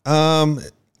 I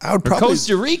would probably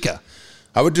Costa Rica.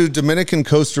 I would do Dominican,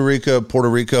 Costa Rica, Puerto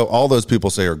Rico. All those people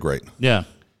say are great. Yeah.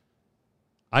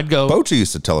 I'd go. Bochi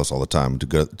used to tell us all the time to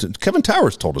go. Kevin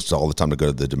Towers told us all the time to go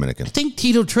to the Dominican. I think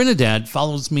Tito Trinidad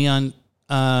follows me on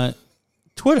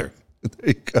Twitter. There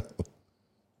you go.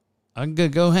 I'm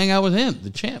going to go hang out with him, the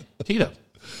champ, Tito.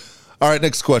 All right,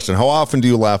 next question. How often do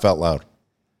you laugh out loud?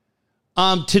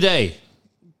 Today,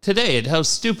 at how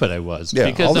stupid I was. Yeah,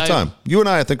 because all the time. You and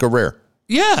I think, are rare.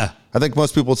 Yeah. I think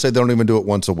most people would say they don't even do it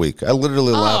once a week. I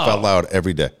literally laugh out loud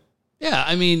every day. Yeah,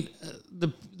 I mean,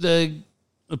 the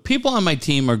people on my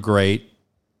team are great,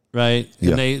 right?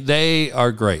 And they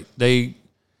are great.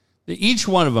 Each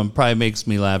one of them probably makes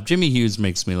me laugh. Jimmy Hughes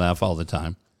makes me laugh all the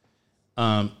time.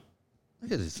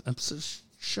 Look at this.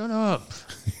 Shut up.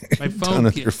 My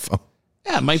phone. Your phone.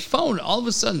 Yeah, my phone all of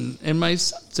a sudden, and my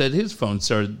son said his phone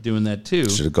started doing that too.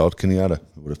 Should have called Kenyatta. It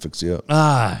would have fixed you up.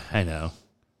 I know.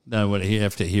 Now what you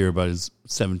have to hear about is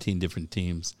 17 different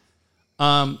teams.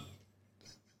 No,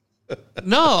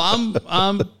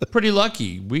 I'm pretty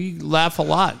lucky. We laugh a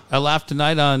lot. I laughed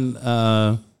tonight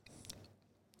on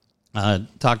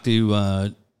talked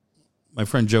to my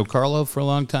friend Joe Carlo for a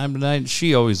long time tonight.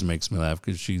 She always makes me laugh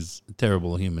because she's a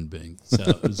terrible human being. So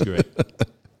it was great.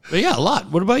 But yeah, a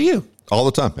lot. What about you? All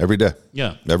the time, every day.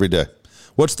 Yeah. Every day.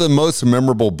 What's the most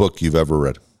memorable book you've ever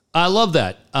read? I love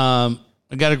that. I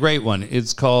got a great one.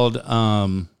 It's called,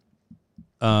 oh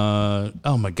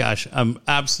my gosh, I'm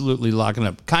absolutely locking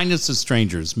up. Kindness to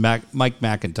Strangers, Mike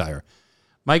McIntyre.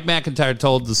 Mike McIntyre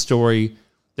told the story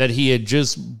that he had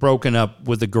just broken up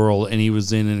with a girl and he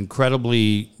was in an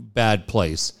incredibly bad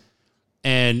place.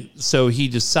 And so he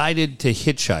decided to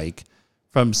hitchhike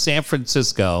from San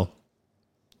Francisco,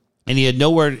 and he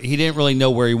didn't really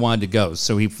know where he wanted to go.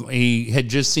 So he had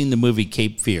just seen the movie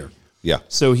Cape Fear. Yeah.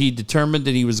 So he determined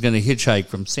that he was going to hitchhike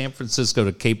from San Francisco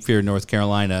to Cape Fear, North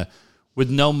Carolina, with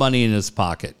no money in his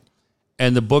pocket.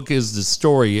 And the book is the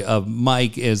story of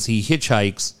Mike as he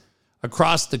hitchhikes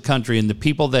across the country and the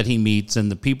people that he meets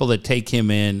and the people that take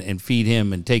him in and feed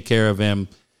him and take care of him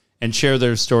and share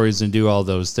their stories and do all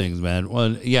those things, man.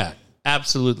 Well, yeah,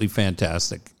 absolutely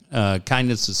fantastic.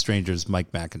 Kindness to Strangers,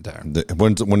 Mike McIntyre.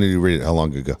 When did you read it? How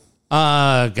long ago?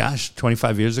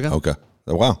 25 years ago. Okay.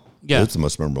 Oh, wow. Yeah. It's the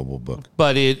most memorable book.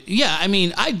 But I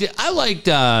liked,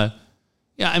 I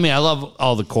love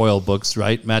all the Coyle books,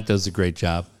 right? Matt does a great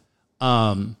job.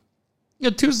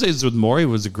 Tuesdays with Maury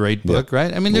was a great book,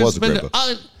 right? I mean, there's been,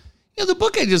 the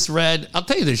book I just read, I'll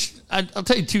tell you this, I'll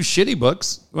tell you two shitty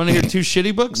books. You want to hear two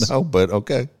shitty books? No, but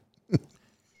okay.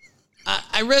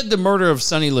 I read The Murder of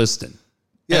Sonny Liston.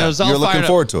 Yeah, you're looking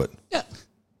forward to it. Yeah.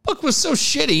 Book was so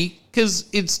shitty because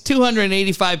it's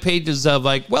 285 pages of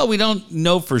we don't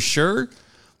know for sure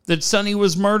that Sonny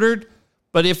was murdered,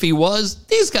 but if he was,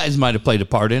 these guys might have played a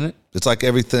part in it. It's like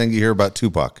everything you hear about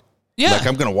Tupac. Yeah. Like,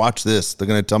 I'm going to watch this. They're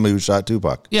going to tell me who shot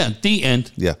Tupac. Yeah, the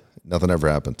end. Yeah, nothing ever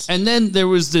happens. And then there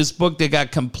was this book that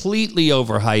got completely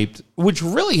overhyped, which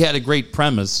really had a great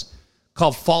premise,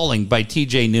 called Falling by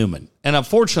T.J. Newman. And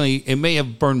unfortunately, it may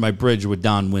have burned my bridge with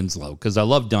Don Winslow because I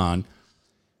love Don.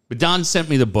 But Don sent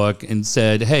me the book and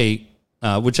said, hey,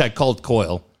 which I called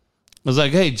Coyle. I was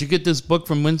like, hey, did you get this book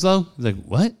from Winslow? He's like,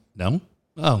 what? No.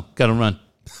 Oh, got to run.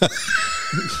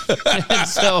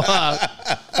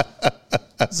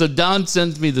 And so Don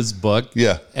sends me this book.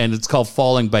 Yeah. And it's called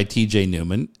Falling by T.J.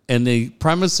 Newman. And the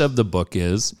premise of the book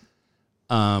is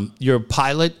you're a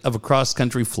pilot of a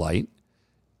cross-country flight,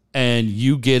 and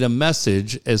you get a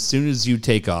message as soon as you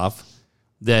take off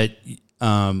that...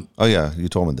 oh, yeah, you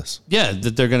told me this. Yeah,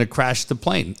 that they're going to crash the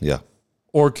plane. Yeah.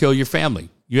 Or kill your family.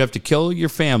 You have to kill your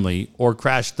family or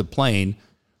crash the plane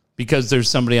because there's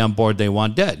somebody on board they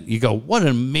want dead. You go, what an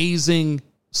amazing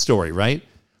story, right?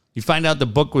 You find out the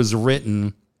book was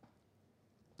written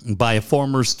by a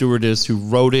former stewardess who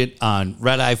wrote it on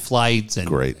red-eye flights. And,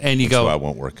 great. And you That's go, why I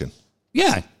won't work in.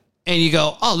 Yeah. And you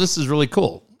go, oh, this is really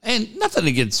cool. And nothing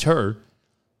against her,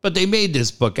 but they made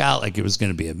this book out like it was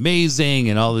going to be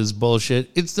amazing and all this bullshit.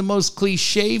 It's the most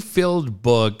cliche-filled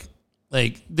book.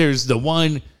 Like, there's the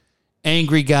one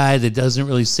angry guy that doesn't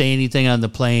really say anything on the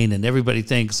plane, and everybody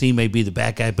thinks he may be the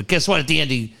bad guy. But guess what? At the end,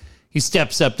 he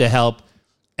steps up to help.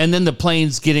 And then the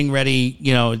plane's getting ready.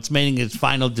 You know, it's making its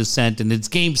final descent, and it's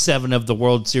Game 7 of the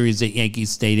World Series at Yankee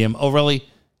Stadium. Oh, really?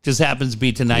 Just happens to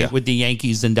be tonight with the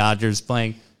Yankees and Dodgers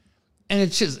playing. And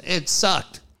it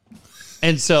sucked.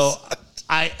 And so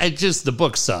the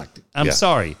book sucked. I'm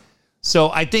sorry. So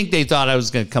I think they thought I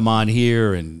was going to come on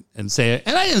here and say it.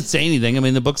 And I didn't say anything. I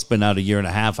mean, the book's been out a year and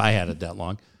a half. I had it that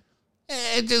long.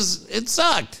 It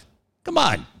sucked. Come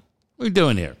on. What are we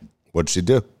doing here? What'd she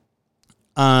do?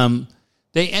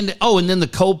 They ended. Oh, and then the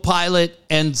co-pilot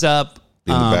ends up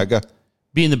Being the bad guy?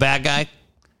 Being the bad guy.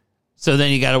 So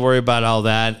then you got to worry about all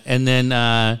that. And then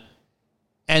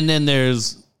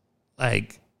there's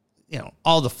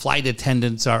all the flight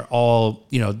attendants are all,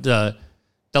 the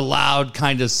loud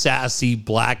kind of sassy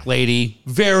black lady,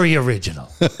 very original.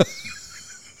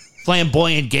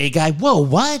 Flamboyant gay guy. Whoa,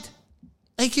 what?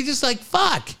 Like, you're just like,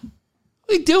 fuck.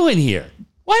 What are we doing here?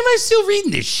 Why am I still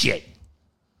reading this shit?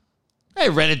 I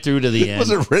read it through to the end.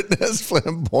 Was it written as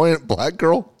flamboyant black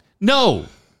girl? No.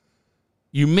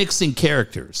 You mixing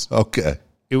characters. Okay.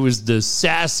 It was the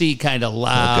sassy, kind of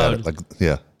loud.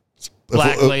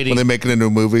 Black lady. When they make it into a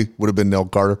movie, would have been Nell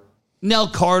Carter. Nell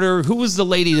Carter. Who was the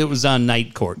lady that was on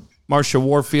Night Court? Marsha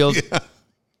Warfield. Yeah.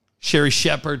 Sherry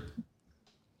Shepard.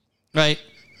 Right?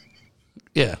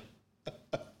 Yeah.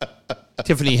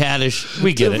 Tiffany Haddish.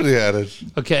 We get Tiffany it.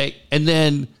 Haddish. Okay. And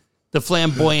then the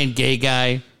flamboyant gay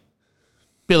guy,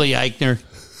 Billy Eichner.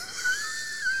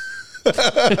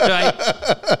 Right?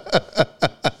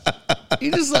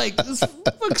 You're just like, this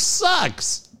book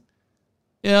sucks.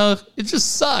 You know, it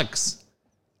just sucks.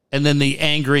 And then the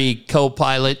angry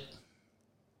co-pilot.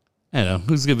 I don't know.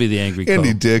 Who's going to be the angry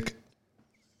Andy Dick.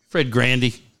 Fred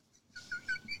Grandy.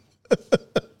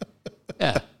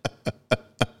 Yeah.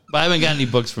 But I haven't got any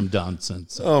books from Don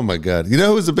since. So. Oh, my God. You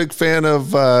know who's a big fan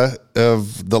of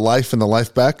The Life and The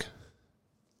Life Back?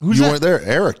 Who's you that? weren't there.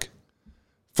 Eric.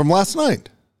 From last night.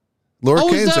 Laura Oh,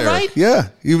 is Kane's that Eric. right? Yeah.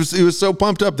 He was so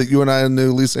pumped up that you and I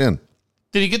knew Lisa in.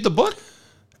 Did he get the book?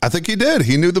 I think he did.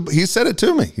 He said it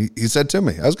to me. He said to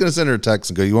me. I was going to send her a text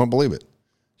and go, you won't believe it.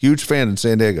 Huge fan in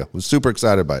San Diego. Was super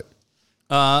excited by it.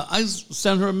 I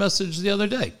sent her a message the other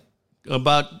day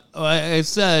about, I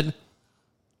said,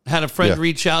 had a friend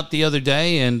reach out the other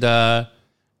day, and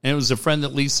it was a friend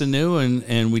that Lisa knew,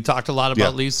 and we talked a lot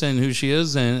about Lisa and who she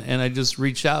is, and I just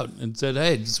reached out and said,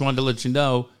 hey, just wanted to let you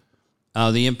know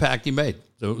the impact you made.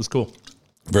 So it was cool.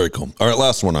 Very cool. All right,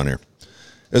 last one on here.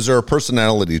 Is there a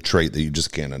personality trait that you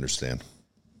just can't understand?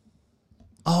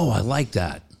 Oh, I like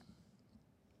that.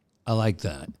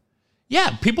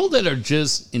 Yeah, people that are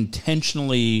just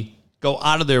intentionally go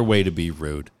out of their way to be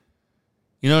rude.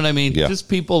 You know what I mean? Yeah. Just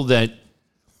people that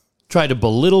try to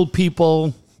belittle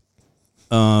people.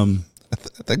 I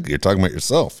think you're talking about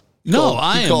yourself. You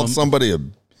called somebody a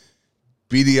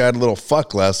beady-eyed little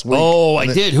fuck last week. Oh, I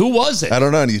did. Who was it? I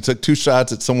don't know. And you took 2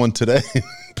 shots at someone today.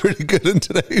 Pretty good in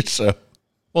today's show.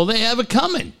 Well, they have it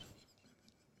coming.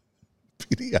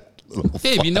 Beady-eyed little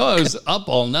Dave, fuck. you know I was up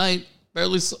all night.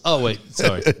 Barely. Oh, wait.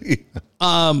 Sorry.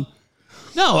 No,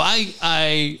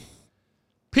 I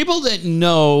people that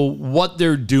know what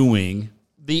they're doing,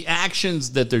 the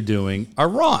actions that they're doing are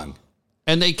wrong.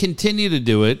 And they continue to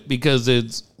do it because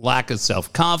it's lack of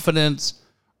self-confidence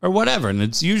or whatever. And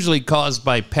it's usually caused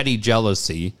by petty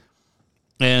jealousy.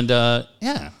 And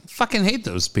fucking hate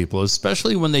those people,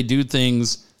 especially when they do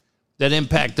things that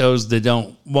impact those that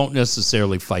won't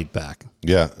necessarily fight back.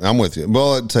 Yeah, I'm with you.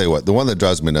 Well, I'll tell you what. The one that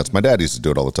drives me nuts, my dad used to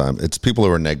do it all the time. It's people who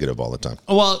are negative all the time.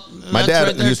 Well, My that's dad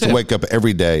right there, used too. to wake up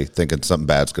every day thinking something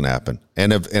bad's going to happen.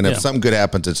 And if something good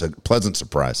happens, it's a pleasant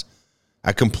surprise.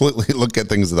 I completely look at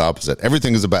things the opposite.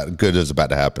 Everything is about good is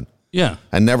about to happen. Yeah.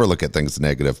 I never look at things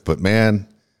negative. But man,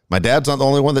 my dad's not the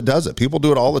only one that does it. People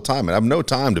do it all the time. And I have no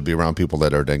time to be around people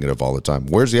that are negative all the time.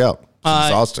 Wears you out. It's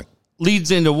exhausting.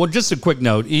 Leads into, well, just a quick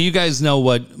note. You guys know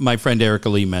what my friend Erica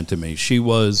Lee meant to me. She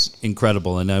was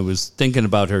incredible, and I was thinking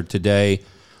about her today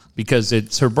because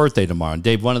it's her birthday tomorrow. And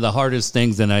Dave, one of the hardest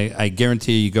things, and I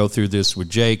guarantee you go through this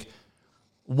with Jake,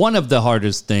 one of the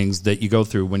hardest things that you go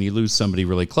through when you lose somebody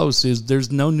really close is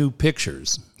there's no new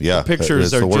pictures. Yeah, the pictures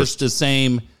it's are the worst. just the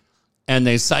same, and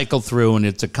they cycle through, and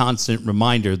it's a constant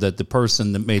reminder that the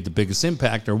person that made the biggest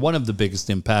impact or one of the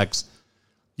biggest impacts,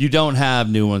 you don't have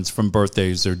new ones from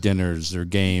birthdays or dinners or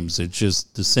games. It's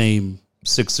just the same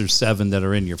 6 or 7 that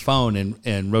are in your phone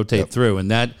and rotate through. And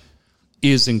that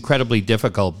is incredibly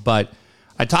difficult. But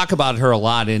I talk about her a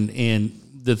lot. And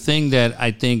the thing that I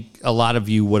think a lot of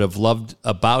you would have loved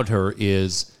about her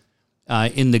is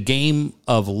in the game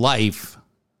of life,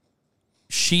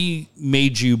 she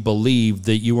made you believe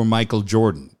that you were Michael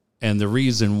Jordan. And the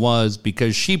reason was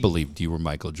because she believed you were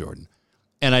Michael Jordan.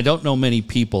 And I don't know many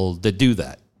people that do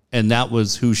that. And that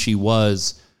was who she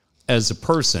was as a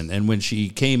person. And when she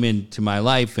came into my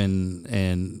life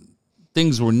and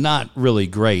things were not really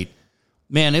great,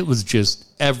 man, it was just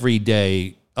every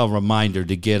day a reminder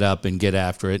to get up and get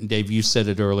after it. And Dave, you said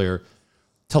it earlier,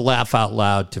 to laugh out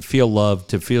loud, to feel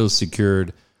loved, to feel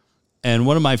secured. And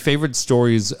one of my favorite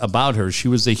stories about her, she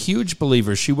was a huge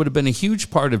believer. She would have been a huge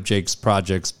part of Jake's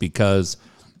projects because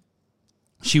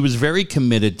she was very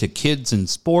committed to kids in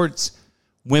sports,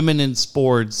 women in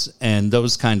sports, and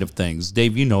those kind of things.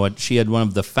 Dave, you know it. She had one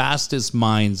of the fastest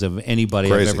minds of anybody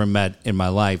Crazy. I've ever met in my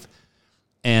life.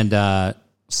 And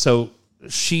so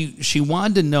she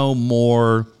wanted to know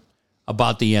more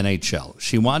about the NHL.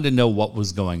 She wanted to know what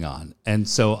was going on. And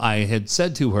so I had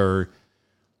said to her,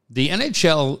 the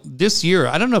NHL this year,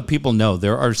 I don't know if people know,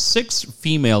 there are 6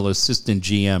 female assistant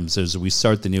GMs as we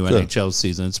start the new NHL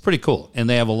season. It's pretty cool. And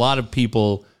they have a lot of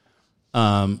people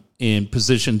in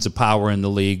positions of power in the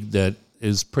league that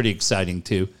is pretty exciting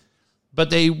too. But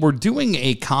they were doing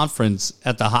a conference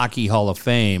at the Hockey Hall of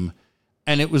Fame,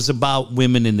 and it was about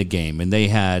women in the game. And they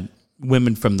had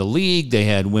women from the league, they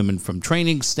had women from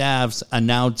training staffs,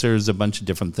 announcers, a bunch of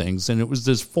different things. And it was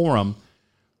this forum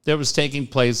that was taking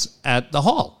place at the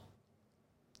hall.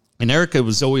 And Erica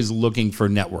was always looking for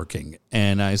networking.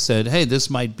 And I said, hey,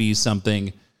 this might be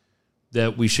something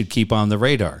that we should keep on the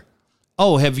radar.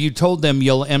 Oh, have you told them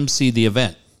you'll MC the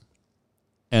event?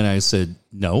 And I said,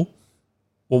 no.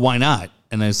 well, why not?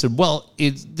 And I said, well,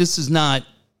 this is not,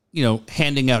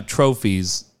 handing out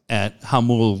trophies at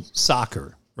Hamul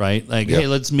soccer, right? Like, hey,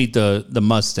 let's meet the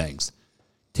Mustangs.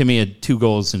 Timmy had 2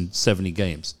 goals in 70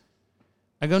 games.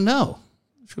 I go, no.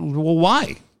 She goes, well,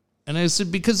 why? And I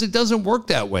said, because it doesn't work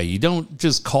that way. You don't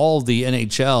just call the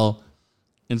NHL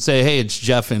and say, hey, it's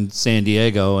Jeff in San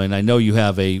Diego, and I know you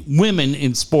have a women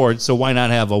in sports, so why not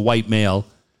have a white male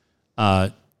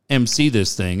MC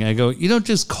this thing? I go, you don't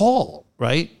just call,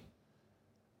 right?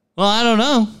 Well, I don't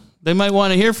know. They might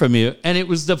want to hear from you. And it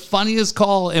was the funniest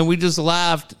call, and we just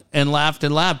laughed and laughed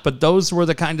and laughed. But those were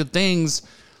the kind of things,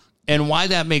 and why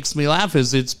that makes me laugh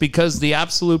is it's because the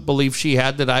absolute belief she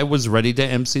had that I was ready to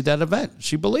MC that event.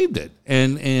 She believed it.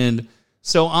 And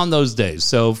so on those days.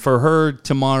 So for her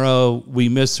tomorrow, we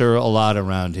miss her a lot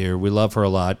around here. We love her a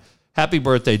lot. Happy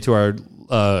birthday to our,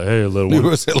 hey, little one. You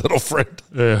was a little friend.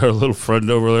 Hey, our little friend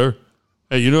over there.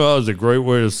 Hey, you know how it's a great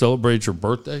way to celebrate your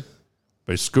birthday?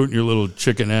 By scooting your little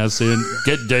chicken ass in,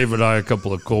 get Dave and I a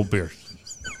couple of cold beers.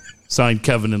 Signed,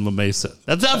 Kevin in La Mesa.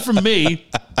 That's not from me.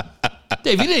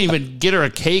 Dave, you didn't even get her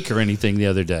a cake or anything the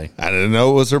other day. I didn't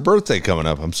know it was her birthday coming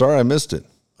up. I'm sorry I missed it.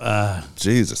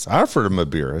 Jesus. I offered him a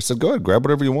beer. I said, go ahead, grab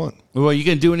whatever you want. Well, you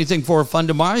going to do anything for her fun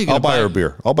tomorrow? I'll buy her a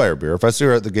beer. I'll buy her a beer. If I see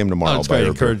her at the game tomorrow, I'll buy her a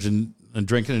beer. Encouraging and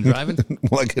drinking and driving?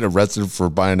 Will I get arrested for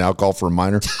buying alcohol for a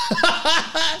minor?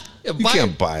 Yeah, you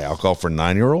can't buy alcohol for a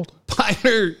 9-year-old. Buy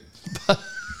her.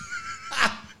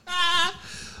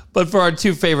 But for our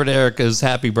 2 favorite Ericas,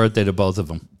 happy birthday to both of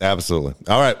them. Absolutely.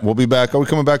 All right, we'll be back. Are we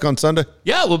coming back on Sunday?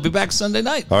 Yeah, we'll be back Sunday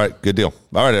night. All right, good deal.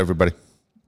 All right, everybody.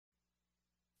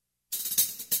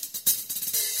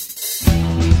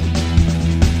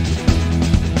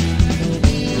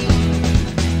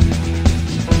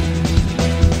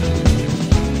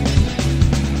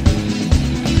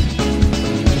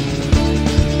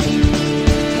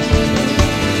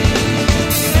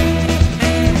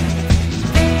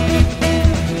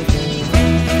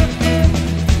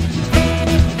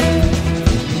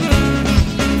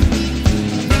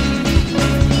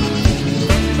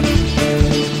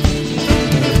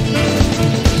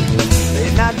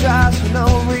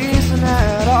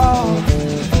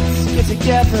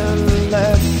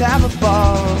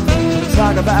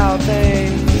 About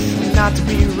things not to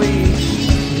be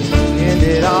reached. End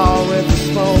it all with the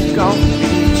smoke on the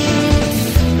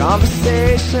beach.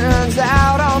 Conversations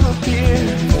out on the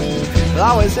pier,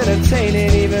 always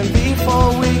entertaining even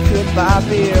before we could buy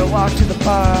beer. Walk to the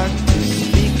park to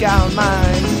speak our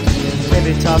minds,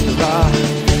 maybe toss the rock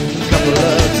a couple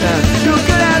of times. You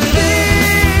could have seen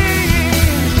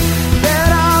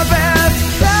that our best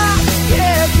time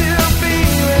yet to be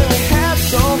when we had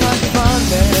so much fun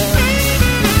there.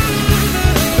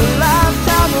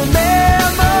 Lifetime of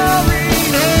memories.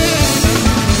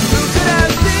 Who could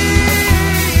have seen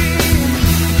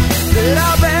that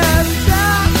our best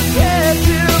time yet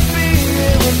to be?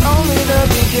 It was only the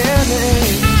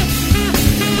beginning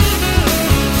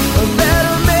of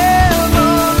better memories.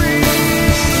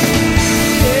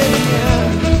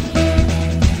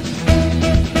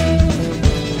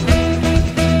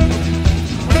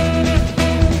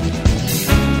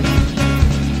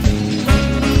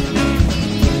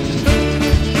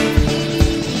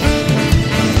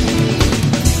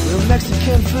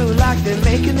 Mexican food like they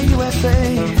make in the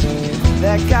USA.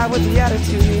 That guy with the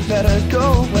attitude, he better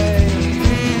go away.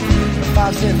 A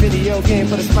 5-cent video game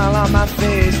put a smile on my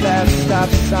face. That stop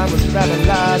sign was rather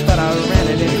large, but I ran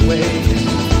it anyway.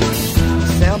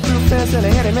 Soundproof fence and a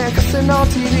handyman cussing on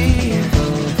TV.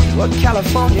 What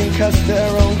Californian cuts their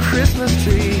own Christmas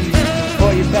tree?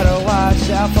 Boy, you better watch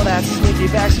out for that sneaky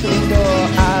back screen door.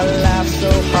 I laughed so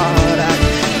hard I